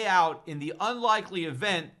to pay out in the unlikely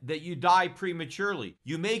event that you die prematurely.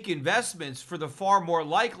 You make investments for the far more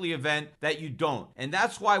likely event that you don't. And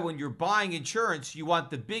that's why when you're buying insurance, you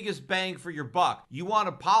want the biggest bang for your buck. You want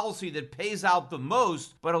a policy that pays out the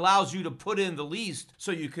most but allows you to put in the least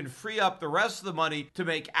so you can free up the rest of the money to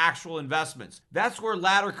make actual investments. That's where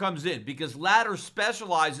Ladder comes in, because Ladder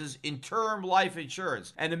specializes in term life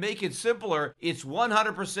insurance. And to make it simpler, it's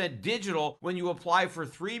 100% digital when you apply for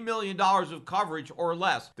 $3 million of coverage or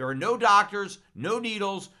less. There are no doctors, no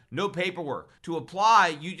needles, no paperwork. To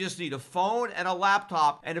apply, you just need a phone and a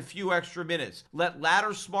laptop and a few extra minutes. Let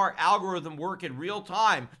Ladder's smart algorithm work in real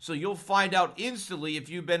time so you'll find out instantly if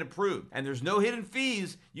you've been approved. And there's no hidden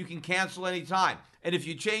fees. You can cancel anytime. And if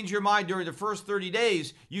you change your mind during the first 30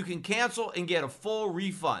 days, you can cancel and get a full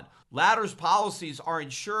refund. Ladder's policies are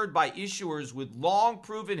insured by issuers with long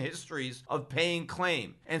proven histories of paying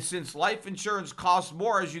claim. And since life insurance costs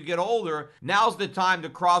more as you get older, now's the time to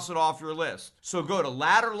cross it off your list. So go to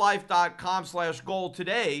ladderlife.com/gold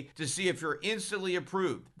today to see if you're instantly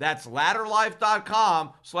approved. That's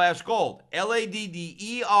ladderlife.com/gold.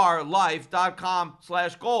 LADDER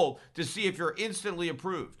life.com/gold to see if you're instantly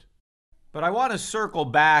approved. But I want to circle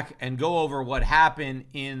back and go over what happened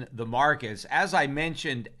in the markets. As I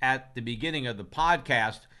mentioned at the beginning of the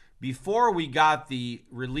podcast, before we got the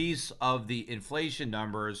release of the inflation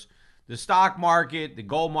numbers, the stock market, the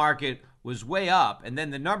gold market was way up. And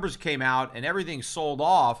then the numbers came out and everything sold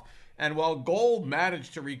off. And while gold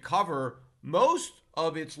managed to recover most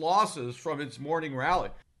of its losses from its morning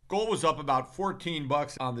rally, Gold was up about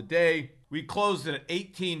 $14 on the day. We closed at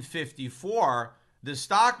 1854. The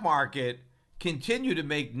stock market continued to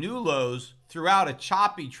make new lows throughout a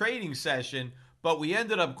choppy trading session, but we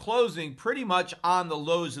ended up closing pretty much on the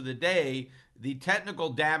lows of the day. The technical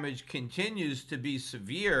damage continues to be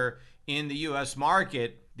severe in the U.S.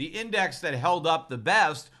 market. The index that held up the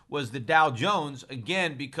best was the Dow Jones,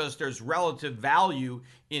 again, because there's relative value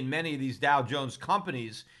in many of these Dow Jones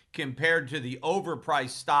companies compared to the overpriced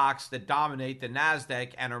stocks that dominate the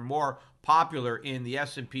NASDAQ and are more popular in the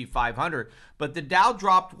S&P 500. But the Dow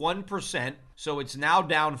dropped 1%, so it's now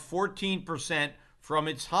down 14% from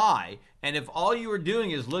its high. And if all you were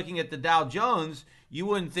doing is looking at the Dow Jones, you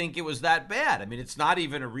wouldn't think it was that bad. I mean, it's not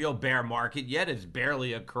even a real bear market yet. It's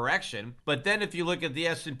barely a correction. But then if you look at the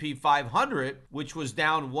S&P 500, which was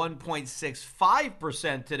down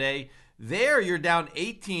 1.65% today, there you're down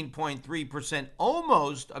 18.3%,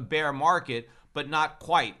 almost a bear market, but not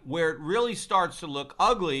quite. Where it really starts to look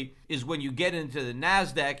ugly is when you get into the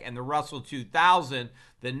NASDAQ and the Russell 2000.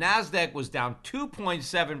 The NASDAQ was down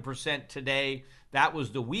 2.7% today. That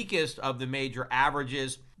was the weakest of the major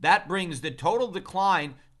averages. That brings the total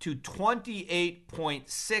decline to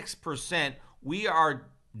 28.6%. We are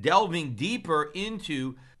delving deeper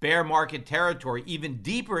into bear market territory. Even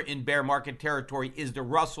deeper in bear market territory is the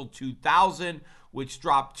Russell 2000, which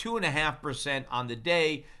dropped 2.5% on the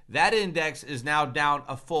day. That index is now down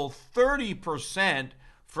a full 30%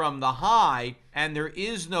 from the high, and there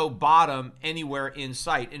is no bottom anywhere in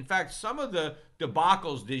sight. In fact, some of the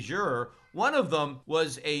debacles du jour, one of them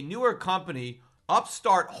was a newer company,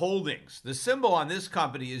 Upstart Holdings. The symbol on this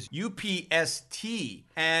company is UPST,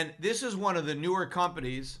 and this is one of the newer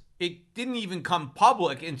companies. It didn't even come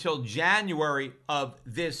public until January of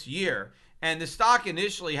this year, and the stock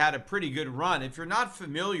initially had a pretty good run. If you're not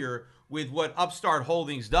familiar with what Upstart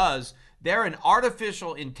Holdings does, they're an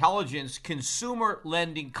artificial intelligence consumer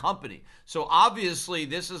lending company. So obviously,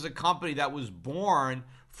 this is a company that was born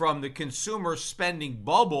from the consumer spending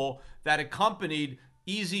bubble that accompanied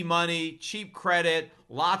easy money, cheap credit,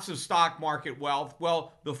 lots of stock market wealth.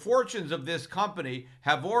 Well, the fortunes of this company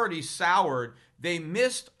have already soured. They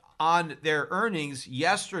missed on their earnings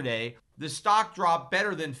yesterday. The stock dropped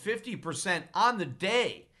better than 50% on the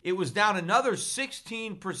day. It was down another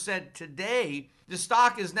 16% today. The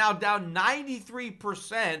stock is now down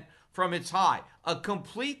 93% from its high. A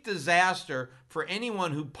complete disaster for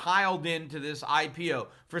anyone who piled into this IPO.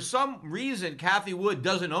 For some reason, Cathie Wood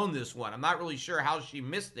doesn't own this one. I'm not really sure how she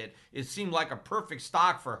missed it. It seemed like a perfect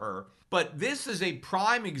stock for her. But this is a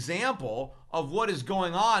prime example of what is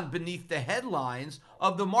going on beneath the headlines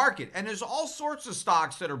of the market. And there's all sorts of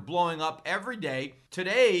stocks that are blowing up every day.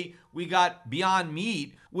 Today, we got Beyond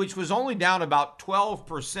Meat, which was only down about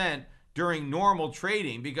 12% during normal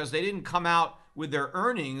trading because they didn't come out with their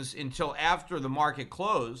earnings until after the market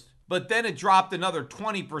closed. But then it dropped another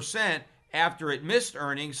 20% after it missed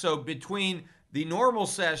earnings. So between the normal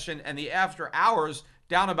session and the after hours,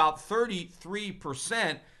 down about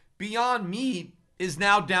 33%. Beyond Meat is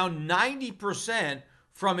now down 90%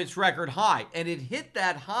 from its record high. And it hit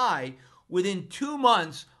that high within 2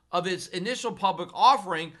 months of its initial public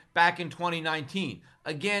offering back in 2019.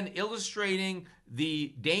 Again, illustrating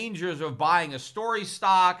the dangers of buying a story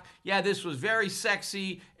stock. Yeah, this was very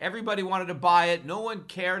sexy. Everybody wanted to buy it. No one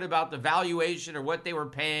cared about the valuation or what they were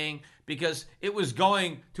paying because it was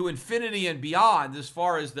going to infinity and beyond as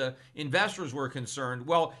far as the investors were concerned.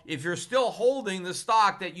 Well, if you're still holding the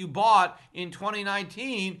stock that you bought in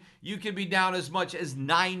 2019, you could be down as much as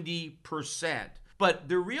 90%. But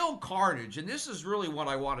the real carnage, and this is really what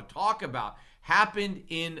I want to talk about, happened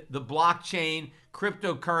in the blockchain,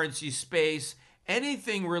 cryptocurrency space.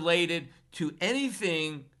 Anything related to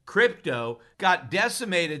anything crypto got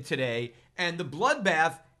decimated today, and the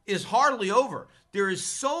bloodbath is hardly over. There is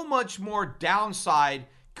so much more downside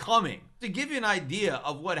coming. To give you an idea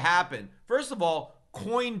of what happened, first of all,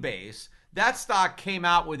 Coinbase, that stock came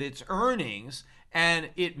out with its earnings and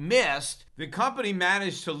it missed. The company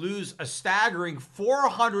managed to lose a staggering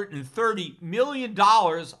 $430 million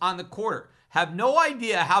on the quarter. Have no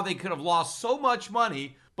idea how they could have lost so much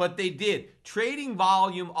money, but they did. Trading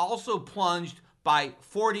volume also plunged by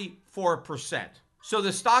 44%. So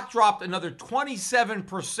the stock dropped another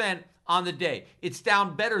 27% on the day. It's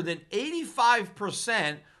down better than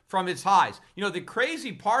 85% from its highs. You know, the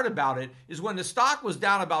crazy part about it is when the stock was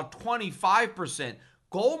down about 25%,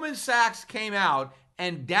 Goldman Sachs came out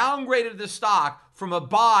and downgraded the stock from a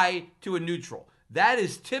buy to a neutral. That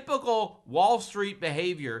is typical Wall Street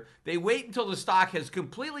behavior. They wait until the stock has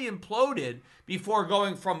completely imploded before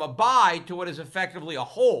going from a buy to what is effectively a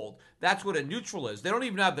hold. That's what a neutral is. They don't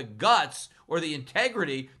even have the guts or the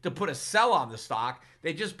integrity to put a sell on the stock.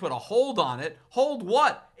 They just put a hold on it. Hold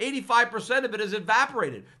what? 85% of it is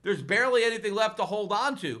evaporated. There's barely anything left to hold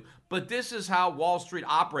on to. But this is how Wall Street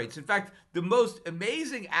operates. In fact, the most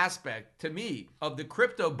amazing aspect to me of the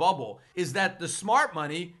crypto bubble is that the smart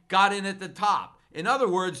money got in at the top. In other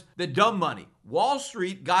words, the dumb money. Wall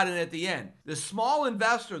Street got in at the end. The small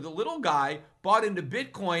investor, the little guy, bought into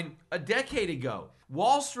Bitcoin a decade ago.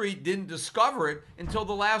 Wall Street didn't discover it until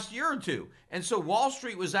the last year or two. And so Wall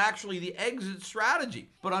Street was actually the exit strategy.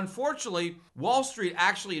 But unfortunately, Wall Street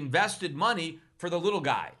actually invested money for the little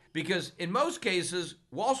guy. Because in most cases,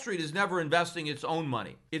 Wall Street is never investing its own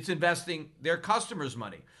money. It's investing their customers'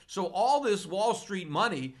 money. So all this Wall Street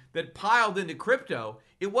money that piled into crypto,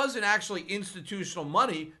 it wasn't actually institutional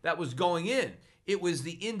money that was going in. It was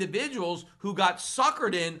the individuals who got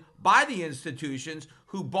suckered in by the institutions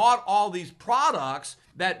who bought all these products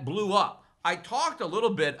that blew up. I talked a little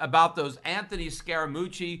bit about those Anthony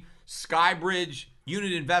Scaramucci, Skybridge,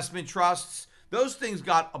 unit investment trusts. Those things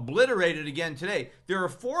got obliterated again today. There are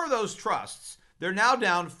 4 of those trusts. They're now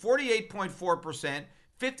down 48.4%,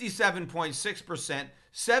 57.6%,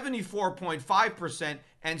 74.5%,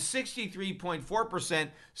 and 63.4%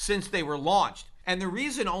 since they were launched. And the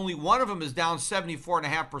reason only one of them is down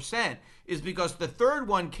 74.5% is because the third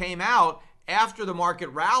one came out after the market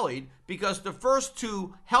rallied, because the first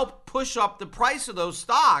 2 helped push up the price of those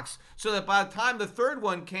stocks, so that by the time the third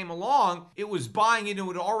one came along, it was buying into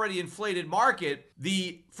an already inflated market.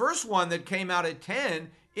 The first one that came out at 10,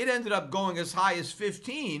 it ended up going as high as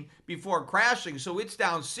 15 before crashing. So it's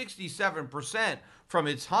down 67% from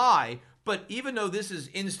its high. But even though this is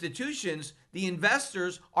institutions, the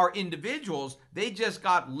investors are individuals. They just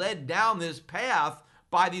got led down this path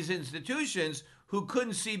by these institutions who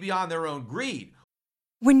couldn't see beyond their own greed.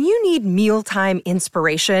 When you need mealtime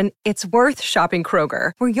inspiration, it's worth shopping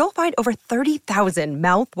Kroger, where you'll find over 30,000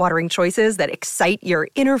 mouth-watering choices that excite your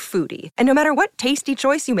inner foodie. And no matter what tasty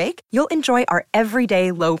choice you make, you'll enjoy our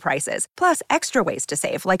everyday low prices, plus extra ways to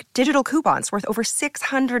save, like digital coupons worth over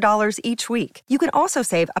 $600 each week. You can also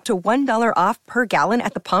save up to $1 off per gallon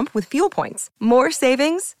at the pump with fuel points. More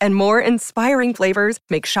savings and more inspiring flavors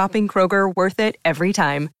make shopping Kroger worth it every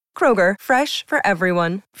time. Kroger, fresh for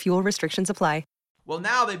everyone. Fuel restrictions apply. Well,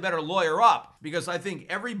 now they better lawyer up, because I think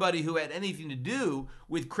everybody who had anything to do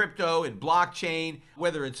with crypto and blockchain,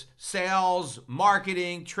 whether it's sales,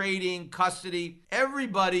 marketing, trading, custody,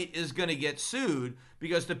 everybody is going to get sued,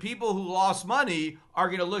 because the people who lost money are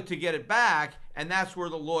going to look to get it back, and that's where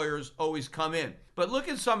the lawyers always come in. But look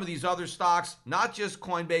at some of these other stocks, not just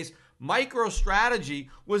Coinbase. MicroStrategy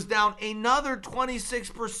was down another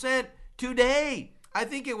 26% today. I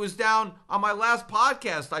think it was down on my last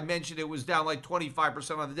podcast. I mentioned it was down like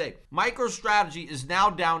 25% on the day. MicroStrategy is now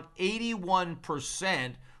down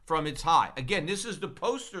 81% from its high. Again, this is the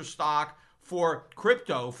poster stock for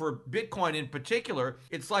crypto, for Bitcoin in particular.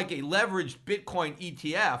 It's like a leveraged Bitcoin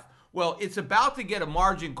ETF. Well, it's about to get a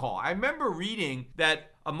margin call. I remember reading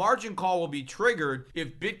that a margin call will be triggered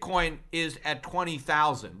if Bitcoin is at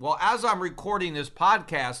 20,000. Well, as I'm recording this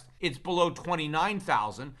podcast, it's below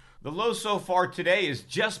 29,000. The low so far today is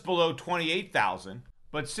just below 28,000.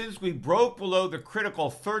 But since we broke below the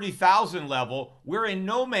critical 30,000 level, we're in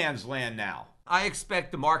no man's land now. I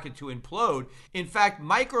expect the market to implode. In fact,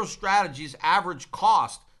 MicroStrategy's average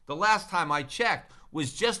cost, the last time I checked,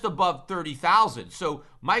 was just above 30,000. So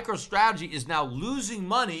MicroStrategy is now losing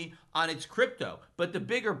money on its crypto. But the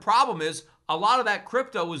bigger problem is a lot of that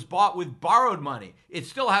crypto was bought with borrowed money. It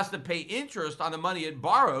still has to pay interest on the money it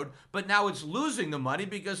borrowed, but now it's losing the money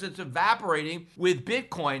because it's evaporating with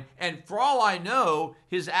Bitcoin. And for all I know,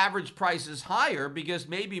 his average price is higher because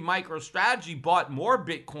maybe MicroStrategy bought more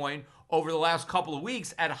Bitcoin over the last couple of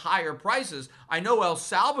weeks at higher prices. I know El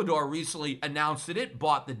Salvador recently announced that it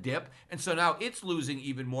bought the dip, and so now it's losing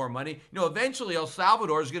even more money. You know, eventually El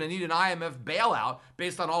Salvador is going to need an IMF bailout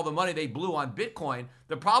based on all the money they blew on Bitcoin.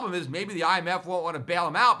 The problem is maybe the IMF won't want to bail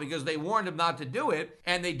them out because they warned them not to do it,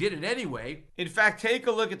 and they did it anyway. In fact, take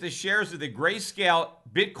a look at the shares of the Grayscale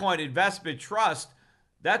Bitcoin Investment Trust.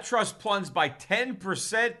 That trust plunged by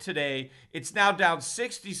 10% today. It's now down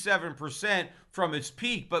 67% from its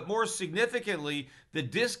peak. But more significantly, the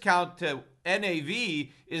discount to NAV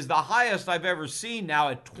is the highest I've ever seen now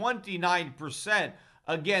at 29%.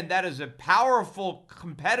 Again, that is a powerful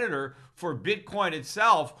competitor for Bitcoin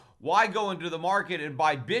itself. Why go into the market and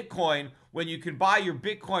buy Bitcoin when you can buy your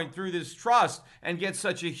Bitcoin through this trust and get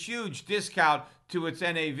such a huge discount to its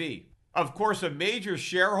NAV? Of course, a major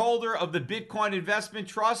shareholder of the Bitcoin Investment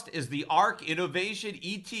Trust is the ARK Innovation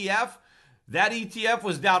ETF. That ETF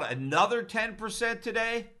was down another 10%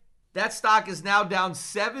 today. That stock is now down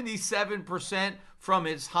 77% from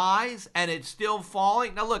its highs, and it's still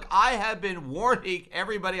falling. Now, look, I have been warning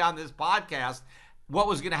everybody on this podcast what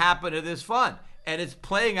was going to happen to this fund, and it's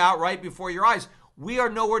playing out right before your eyes. We are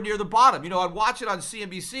nowhere near the bottom. I watch it on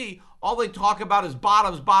CNBC. All they talk about is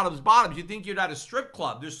bottoms, bottoms, bottoms. You think you're at a strip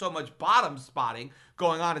club. There's so much bottom spotting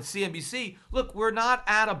going on at CNBC. Look, we're not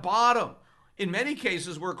at a bottom. In many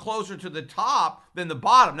cases, we're closer to the top than the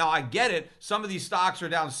bottom. Now, I get it. Some of these stocks are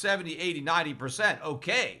down 70, 80, 90%.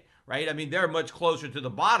 Okay, right? I mean, they're much closer to the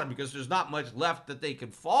bottom because there's not much left that they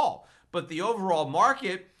can fall. But the overall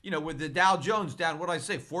market, with the Dow Jones down,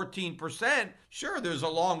 14%, sure, there's a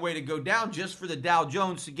long way to go down just for the Dow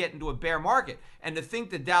Jones to get into a bear market. And to think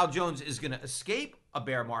the Dow Jones is going to escape a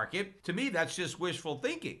bear market, to me, that's just wishful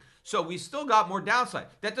thinking. So we still got more downside.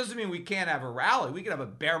 That doesn't mean we can't have a rally. We can have a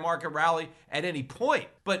bear market rally at any point.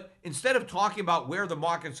 But instead of talking about where the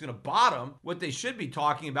market's going to bottom, what they should be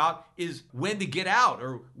talking about is when to get out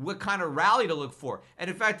or what kind of rally to look for. And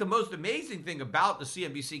in fact, the most amazing thing about the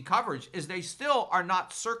CNBC coverage is they still are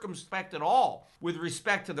not circumspect at all with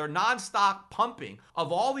respect to their non-stock pumping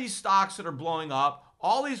of all these stocks that are blowing up,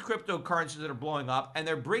 all these cryptocurrencies that are blowing up, and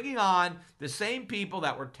they're bringing on the same people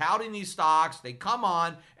that were touting these stocks. They come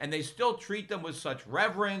on and they still treat them with such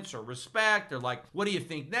reverence or respect. They're like, what do you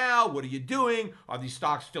think now? What are you doing? Are these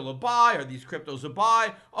stocks still a buy? Are these cryptos a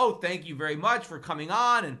buy? Oh, thank you very much for coming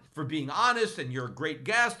on and for being honest, and you're a great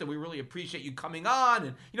guest, and we really appreciate you coming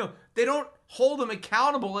on. And, they don't hold them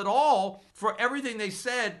accountable at all for everything they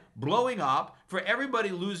said blowing up, for everybody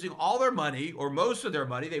losing all their money or most of their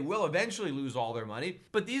money. They will eventually lose all their money.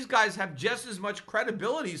 But these guys have just as much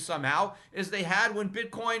credibility somehow as they had when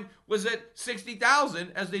Bitcoin was at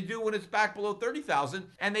 60,000 as they do when it's back below 30,000.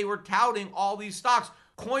 And they were touting all these stocks.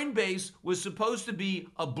 Coinbase was supposed to be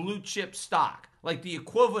a blue chip stock, like the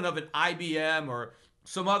equivalent of an IBM or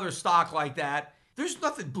some other stock like that. There's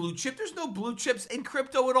nothing blue chip. There's no blue chips in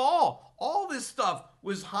crypto at all. All this stuff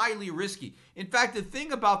was highly risky. In fact, the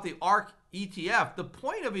thing about the ARK ETF, the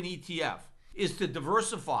point of an ETF is to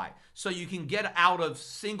diversify so you can get out of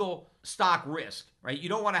single stock risk, right? You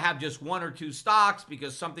don't want to have just one or two stocks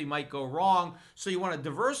because something might go wrong. So you want to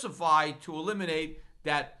diversify to eliminate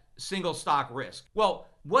that single stock risk. Well,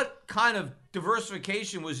 what kind of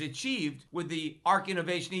diversification was achieved with the ARK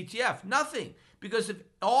Innovation ETF? Nothing. Because if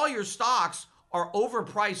all your stocks are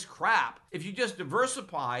overpriced crap, if you just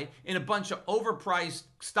diversify in a bunch of overpriced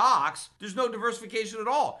stocks, there's no diversification at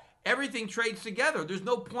all. Everything trades together. There's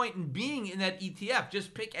no point in being in that ETF.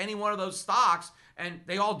 Just pick any one of those stocks and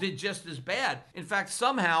they all did just as bad. In fact,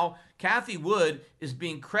 somehow Cathie Wood is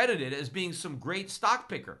being credited as being some great stock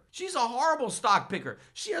picker. She's a horrible stock picker.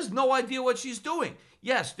 She has no idea what she's doing.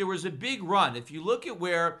 Yes, there was a big run. If you look at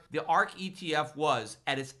where the ARK ETF was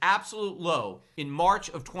at its absolute low in March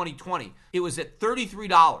of 2020, it was at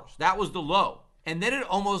 $33. That was the low. And then it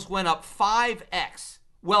almost went up 5x.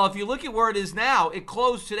 Well, if you look at where it is now, it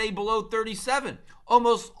closed today below 37.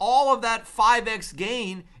 Almost all of that 5x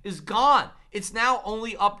gain is gone. It's now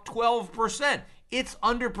only up 12%. It's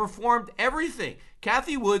underperformed everything.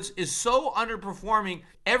 Cathie Wood is so underperforming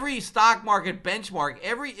every stock market benchmark,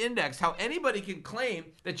 every index, how anybody can claim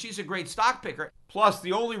that she's a great stock picker. Plus,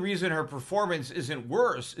 the only reason her performance isn't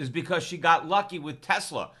worse is because she got lucky with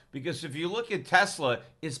Tesla. Because if you look at Tesla,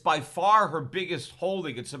 it's by far her biggest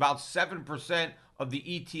holding. It's about 7% of the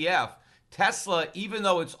ETF. Tesla, even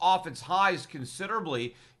though it's off its highs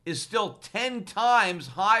considerably, is still 10 times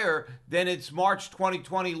higher than its March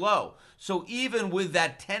 2020 low. So even with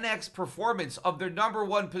that 10x performance of their number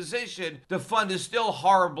one position, the fund is still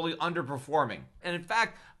horribly underperforming. And in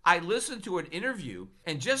fact, I listened to an interview,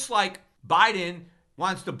 and just like Biden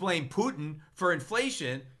wants to blame Putin for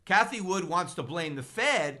inflation, Cathie Wood wants to blame the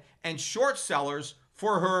Fed and short sellers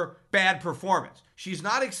for her bad performance. She's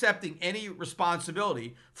not accepting any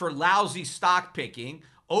responsibility for lousy stock picking,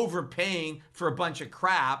 overpaying for a bunch of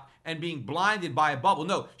crap, and being blinded by a bubble.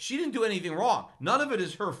 No, she didn't do anything wrong. None of it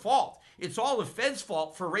is her fault. It's all the Fed's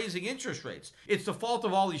fault for raising interest rates. It's the fault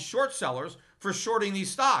of all these short sellers for shorting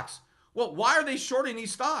these stocks. Well, why are they shorting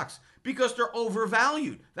these stocks? Because they're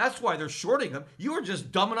overvalued. That's why they're shorting them. You were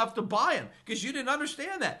just dumb enough to buy them because you didn't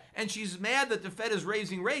understand that. And she's mad that the Fed is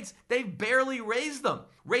raising rates. They've barely raised them.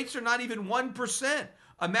 Rates are not even 1%.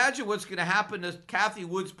 Imagine what's going to happen to Cathie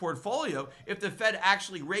Wood's portfolio if the Fed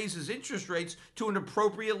actually raises interest rates to an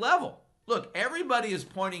appropriate level. Look, everybody is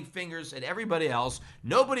pointing fingers at everybody else.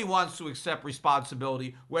 Nobody wants to accept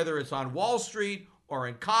responsibility, whether it's on Wall Street or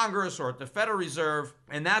in Congress or at the Federal Reserve.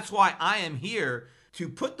 And that's why I am here to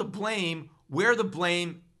put the blame where the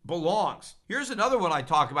blame belongs. Here's another one I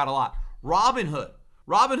talk about a lot. Robinhood.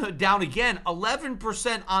 Robinhood down again,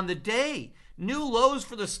 11% on the day. New lows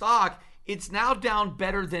for the stock. It's now down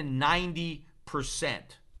better than 90%.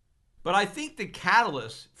 But I think the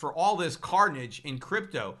catalyst for all this carnage in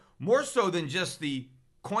crypto, more so than just the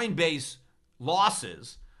Coinbase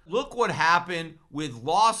losses, look what happened with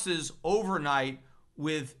losses overnight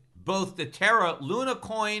with both the Terra Luna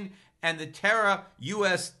coin and the Terra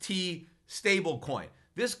UST stablecoin.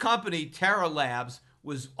 This company, Terra Labs,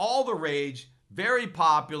 was all the rage, very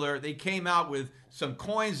popular. They came out with some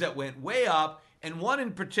coins that went way up, and one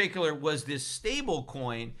in particular was this stable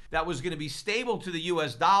coin that was going to be stable to the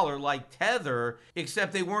US dollar like Tether,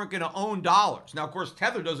 except they weren't going to own dollars. Now, of course,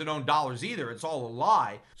 Tether doesn't own dollars either. It's all a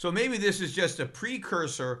lie. So maybe this is just a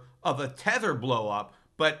precursor of a Tether blow up.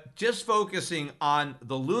 But just focusing on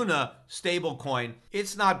the Luna stablecoin,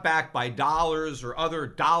 it's not backed by dollars or other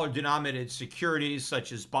dollar-denominated securities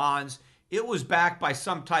such as bonds. It was backed by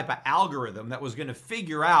some type of algorithm that was going to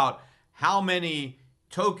figure out how many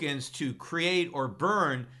tokens to create or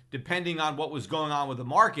burn depending on what was going on with the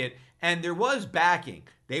market. And there was backing.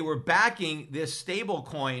 They were backing this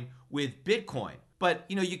stablecoin with Bitcoin. But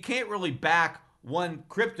you can't really back one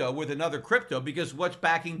crypto with another crypto because what's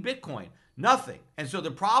backing Bitcoin? Nothing. And so the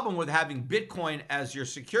problem with having Bitcoin as your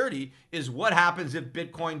security is what happens if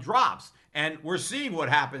Bitcoin drops. And we're seeing what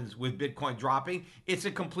happens with Bitcoin dropping. It's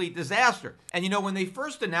a complete disaster. And when they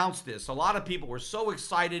first announced this, a lot of people were so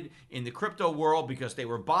excited in the crypto world because they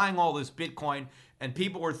were buying all this Bitcoin, and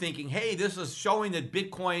people were thinking, hey, this is showing that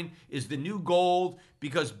Bitcoin is the new gold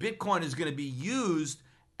because Bitcoin is going to be used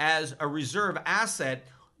as a reserve asset.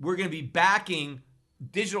 We're going to be backing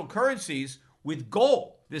digital currencies with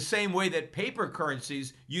gold, the same way that paper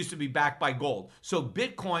currencies used to be backed by gold. So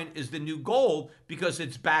Bitcoin is the new gold because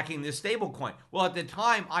it's backing this stable coin. Well, at the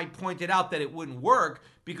time, I pointed out that it wouldn't work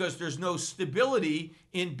because there's no stability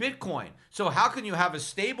in Bitcoin. So how can you have a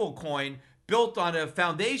stable coin built on a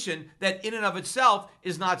foundation that in and of itself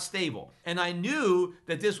is not stable? And I knew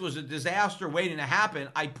that this was a disaster waiting to happen.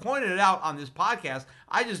 I pointed it out on this podcast.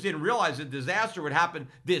 I just didn't realize a disaster would happen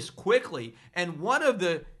this quickly. And one of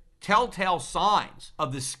the telltale signs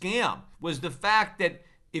of the scam was the fact that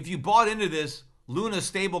if you bought into this Luna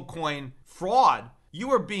stablecoin fraud, you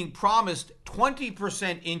were being promised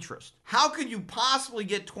 20% interest. How could you possibly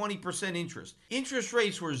get 20% interest? Interest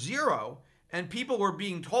rates were zero, and people were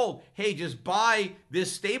being told, hey, just buy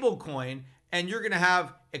this stablecoin and you're going to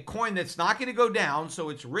have a coin that's not going to go down, so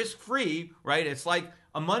it's risk-free, right? It's like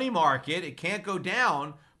a money market. It can't go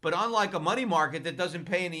down, but unlike a money market that doesn't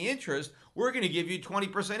pay any interest, we're going to give you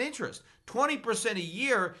 20% interest. 20% a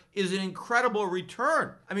year is an incredible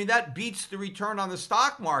return. I mean, that beats the return on the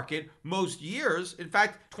stock market most years. In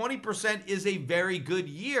fact, 20% is a very good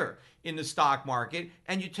year in the stock market,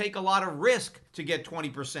 and you take a lot of risk to get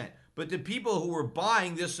 20%. But the people who were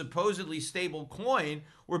buying this supposedly stable coin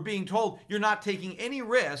were being told, you're not taking any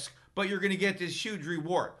risk, but you're going to get this huge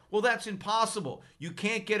reward. Well, that's impossible. You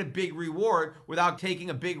can't get a big reward without taking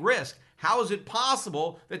a big risk. How is it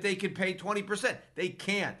possible that they could pay 20%? They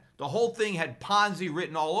can't. The whole thing had Ponzi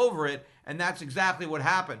written all over it, and that's exactly what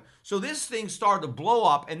happened. So this thing started to blow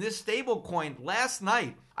up, and this stable coin last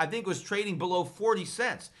night, I think, was trading below 40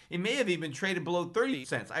 cents. It may have even traded below 30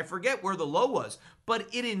 cents. I forget where the low was, but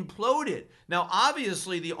it imploded. Now,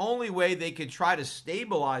 obviously, the only way they could try to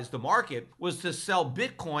stabilize the market was to sell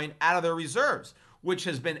Bitcoin out of their reserves, which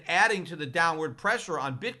has been adding to the downward pressure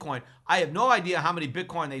on Bitcoin. I have no idea how many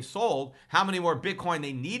Bitcoin they've sold, how many more Bitcoin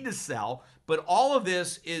they need to sell, but all of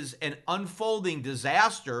this is an unfolding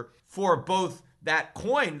disaster for both that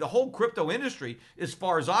coin, the whole crypto industry, as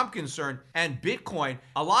far as I'm concerned, and Bitcoin.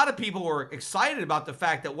 A lot of people were excited about the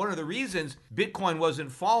fact that one of the reasons Bitcoin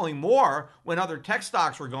wasn't falling more when other tech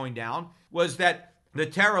stocks were going down was that the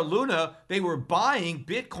Terra Luna, they were buying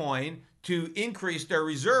Bitcoin to increase their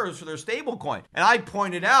reserves for their stablecoin. And I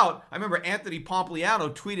pointed out, I remember Anthony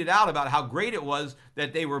Pompliano tweeted out about how great it was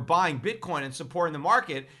that they were buying Bitcoin and supporting the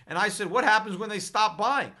market. And I said, what happens when they stop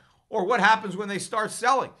buying? Or what happens when they start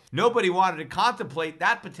selling? Nobody wanted to contemplate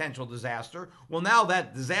that potential disaster. Well, now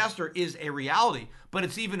that disaster is a reality, but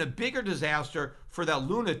it's even a bigger disaster for that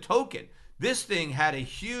Luna token. This thing had a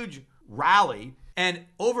huge rally, and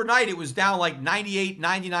overnight it was down like 98,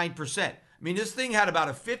 99%. I mean, this thing had about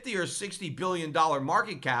a $50 or $60 billion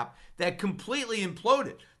market cap that completely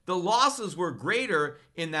imploded. The losses were greater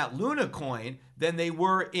in that Luna coin than they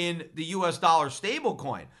were in the US dollar stable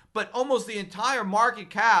coin. But almost the entire market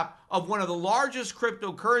cap of one of the largest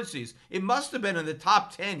cryptocurrencies, it must have been in the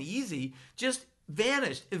top 10 easy, just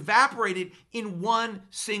vanished, evaporated in one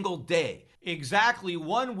single day. Exactly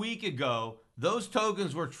 1 week ago, those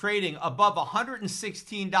tokens were trading above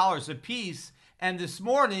 $116 a piece, and this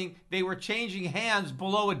morning they were changing hands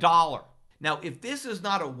below $1. Now, if this is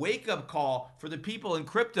not a wake-up call for the people in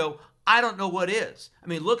crypto, I don't know what is. I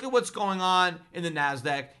mean, look at what's going on in the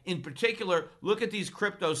NASDAQ. In particular, look at these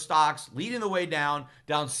crypto stocks leading the way down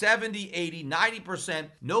 70, 80, 90%,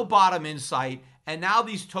 no bottom in sight, and now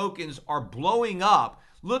these tokens are blowing up.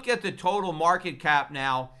 Look at the total market cap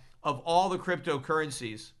now of all the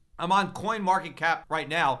cryptocurrencies. I'm on CoinMarketCap right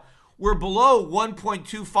now. We're below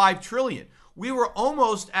 1.25 trillion. We were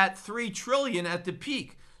almost at 3 trillion at the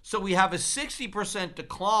peak. So we have a 60%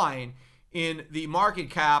 decline in the market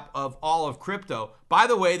cap of all of crypto. By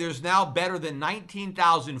the way, there's now better than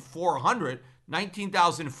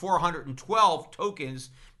 19,412 tokens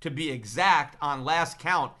to be exact on last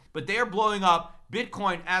count, but they're blowing up.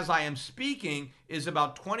 Bitcoin, as I am speaking, is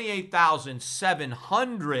about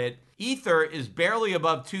 28,700. Ether is barely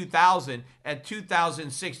above 2,000 at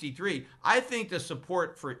 2,063. I think the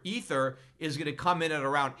support for Ether is going to come in at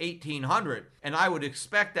around 1,800, and I would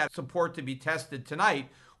expect that support to be tested tonight,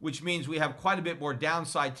 which means we have quite a bit more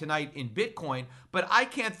downside tonight in Bitcoin. But I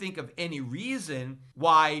can't think of any reason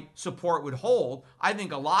why support would hold. I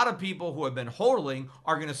think a lot of people who have been hodling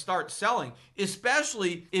are going to start selling,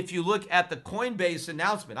 especially if you look at the Coinbase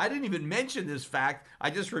announcement. I didn't even mention this fact. I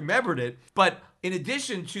just remembered it. But in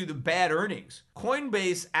addition to the bad earnings,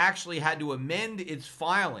 Coinbase actually had to amend its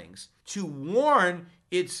filings to warn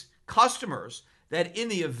its customers that in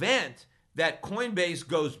the event that Coinbase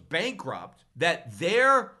goes bankrupt, that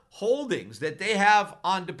their holdings that they have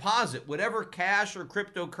on deposit, whatever cash or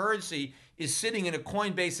cryptocurrency is sitting in a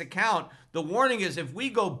Coinbase account, the warning is if we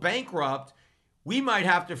go bankrupt, we might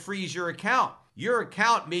have to freeze your account. Your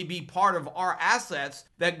account may be part of our assets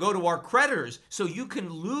that go to our creditors, so you can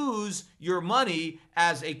lose your money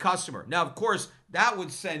as a customer. Now, of course, that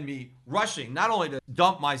would send me rushing, not only to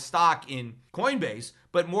dump my stock in Coinbase,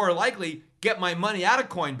 but more likely get my money out of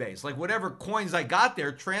Coinbase. Like whatever coins I got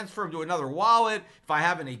there, transfer them to another wallet. If I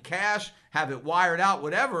have any cash, have it wired out,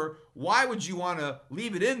 whatever. Why would you want to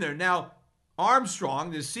leave it in there? Now, Armstrong,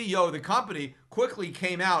 the CEO of the company, quickly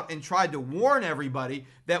came out and tried to warn everybody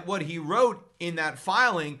that what he wrote in that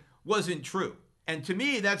filing wasn't true. And to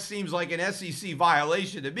me, that seems like an SEC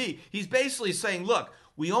violation to me. He's basically saying, look,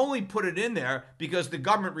 we only put it in there because the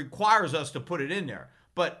government requires us to put it in there,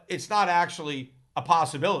 but it's not actually a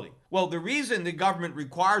possibility. Well, the reason the government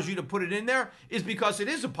requires you to put it in there is because it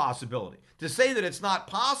is a possibility. To say that it's not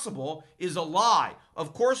possible is a lie.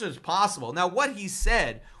 Of course it's possible. Now, what he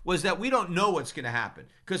said was that we don't know what's going to happen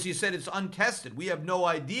because he said it's untested. We have no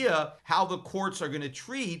idea how the courts are going to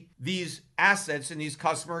treat these assets in these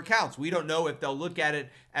customer accounts. We don't know if they'll look at it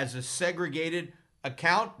as a segregated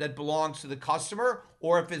account that belongs to the customer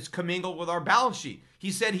or if it's commingled with our balance sheet.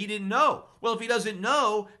 He said he didn't know. Well, if he doesn't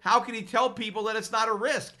know, how can he tell people that it's not a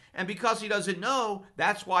risk? And because he doesn't know,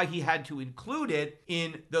 that's why he had to include it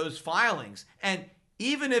in those filings. And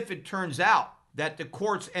even if it turns out that the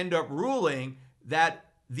courts end up ruling that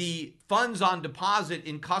the funds on deposit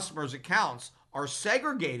in customers' accounts are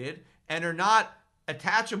segregated and are not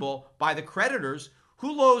attachable by the creditors,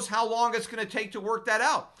 who knows how long it's going to take to work that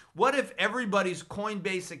out? What if everybody's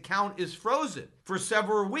Coinbase account is frozen for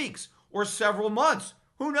several weeks or several months?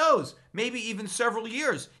 Who knows? Maybe even several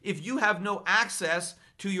years. If you have no access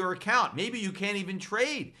to your account, maybe you can't even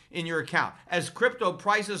trade in your account. As crypto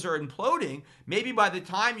prices are imploding, maybe by the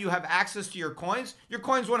time you have access to your coins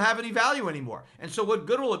won't have any value anymore. And so what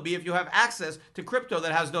good will it be if you have access to crypto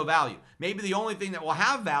that has no value? Maybe the only thing that will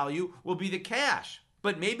have value will be the cash.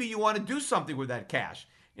 But maybe you want to do something with that cash.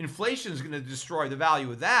 Inflation is going to destroy the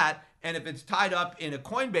value of that. And if it's tied up in a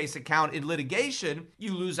Coinbase account in litigation,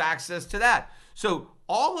 you lose access to that. So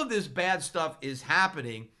all of this bad stuff is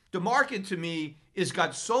happening. The market, to me, has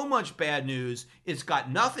got so much bad news. It's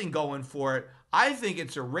got nothing going for it. I think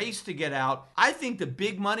it's a race to get out. I think the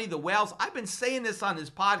big money, the whales, I've been saying this on this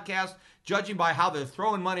podcast, judging by how they're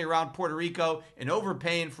throwing money around Puerto Rico and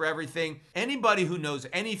overpaying for everything. Anybody who knows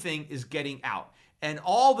anything is getting out. And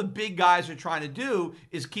all the big guys are trying to do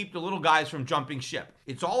is keep the little guys from jumping ship.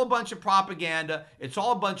 It's all a bunch of propaganda. It's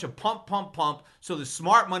all a bunch of pump, so the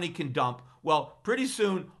smart money can dump. Well, pretty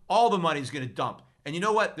soon, all the money is going to dump. And you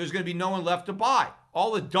know what? There's going to be no one left to buy.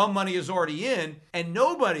 All the dumb money is already in, and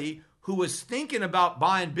nobody who was thinking about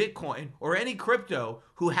buying Bitcoin or any crypto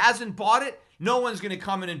who hasn't bought it, no one's going to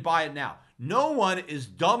come in and buy it now. No one is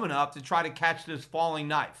dumb enough to try to catch this falling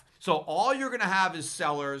knife. So all you're going to have is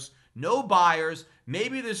sellers, no buyers.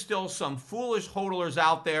 Maybe there's still some foolish hodlers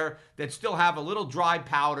out there that still have a little dry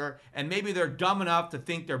powder, and maybe they're dumb enough to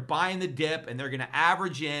think they're buying the dip and they're going to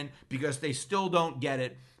average in because they still don't get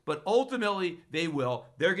it. But ultimately, they will.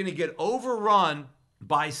 They're going to get overrun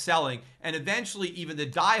by selling, and eventually even the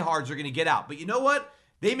diehards are going to get out. But you know what?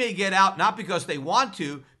 They may get out not because they want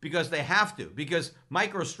to, because they have to, because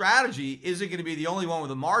MicroStrategy isn't going to be the only one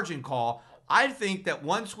with a margin call. I think that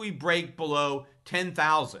once we break below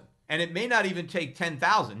 10,000, and it may not even take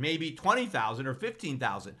 10,000, maybe 20,000 or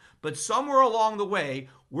 15,000, but somewhere along the way,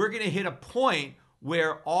 we're going to hit a point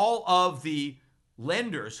where all of the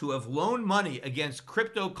lenders who have loaned money against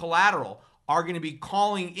crypto collateral are going to be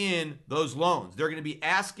calling in those loans. They're going to be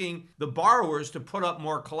asking the borrowers to put up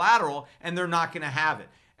more collateral, and they're not going to have it.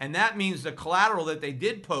 And that means the collateral that they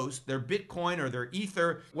did post, their Bitcoin or their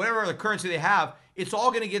Ether, whatever the currency they have, it's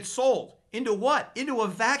all going to get sold. Into what? Into a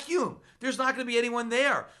vacuum. There's not going to be anyone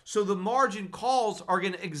there. So the margin calls are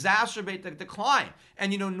going to exacerbate the decline.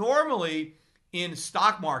 And normally in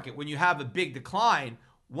stock market, when you have a big decline,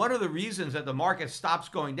 one of the reasons that the market stops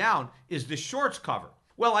going down is the shorts cover.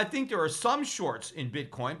 Well, I think there are some shorts in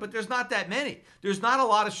Bitcoin, but there's not that many. There's not a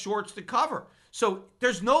lot of shorts to cover. So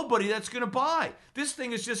there's nobody that's going to buy. This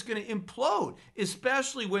thing is just going to implode,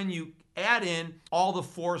 especially when you add in all the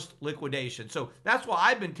forced liquidation. So that's why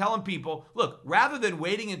I've been telling people, look, rather than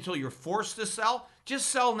waiting until you're forced to sell, just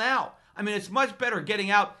sell now. I mean, it's much better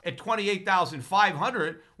getting out at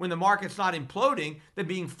 28,500 when the market's not imploding than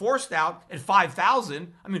being forced out at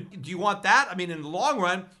 5,000. I mean, do you want that? I mean, in the long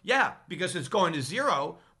run, yeah, because it's going to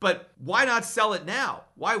zero. But why not sell it now?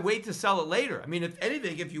 Why wait to sell it later? I mean, if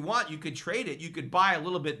anything, if you want, you could trade it. You could buy a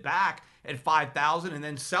little bit back at 5,000 and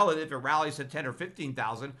then sell it if it rallies to 10 or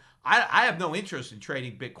 15,000. I have no interest in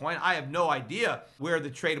trading Bitcoin. I have no idea where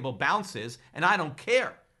the tradable bounce is, and I don't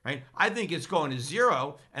care. Right? I think it's going to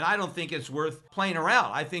zero, and I don't think it's worth playing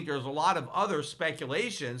around. I think there's a lot of other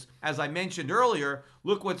speculations. As I mentioned earlier,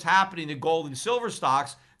 look what's happening to gold and silver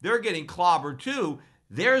stocks. They're getting clobbered too.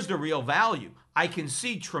 There's the real value. I can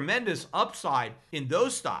see tremendous upside in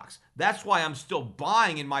those stocks. That's why I'm still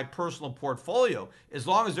buying in my personal portfolio. As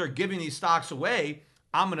long as they're giving these stocks away,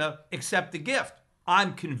 I'm going to accept the gift.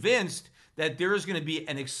 I'm convinced that there is going to be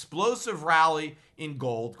an explosive rally in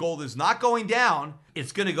gold. Gold is not going down.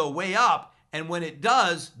 It's going to go way up. And when it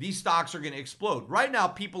does, these stocks are going to explode. Right now,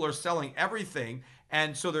 people are selling everything.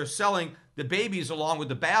 And so they're selling the babies along with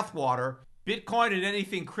the bathwater. Bitcoin and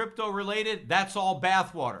anything crypto related, that's all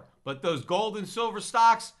bathwater. But those gold and silver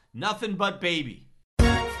stocks, nothing but baby.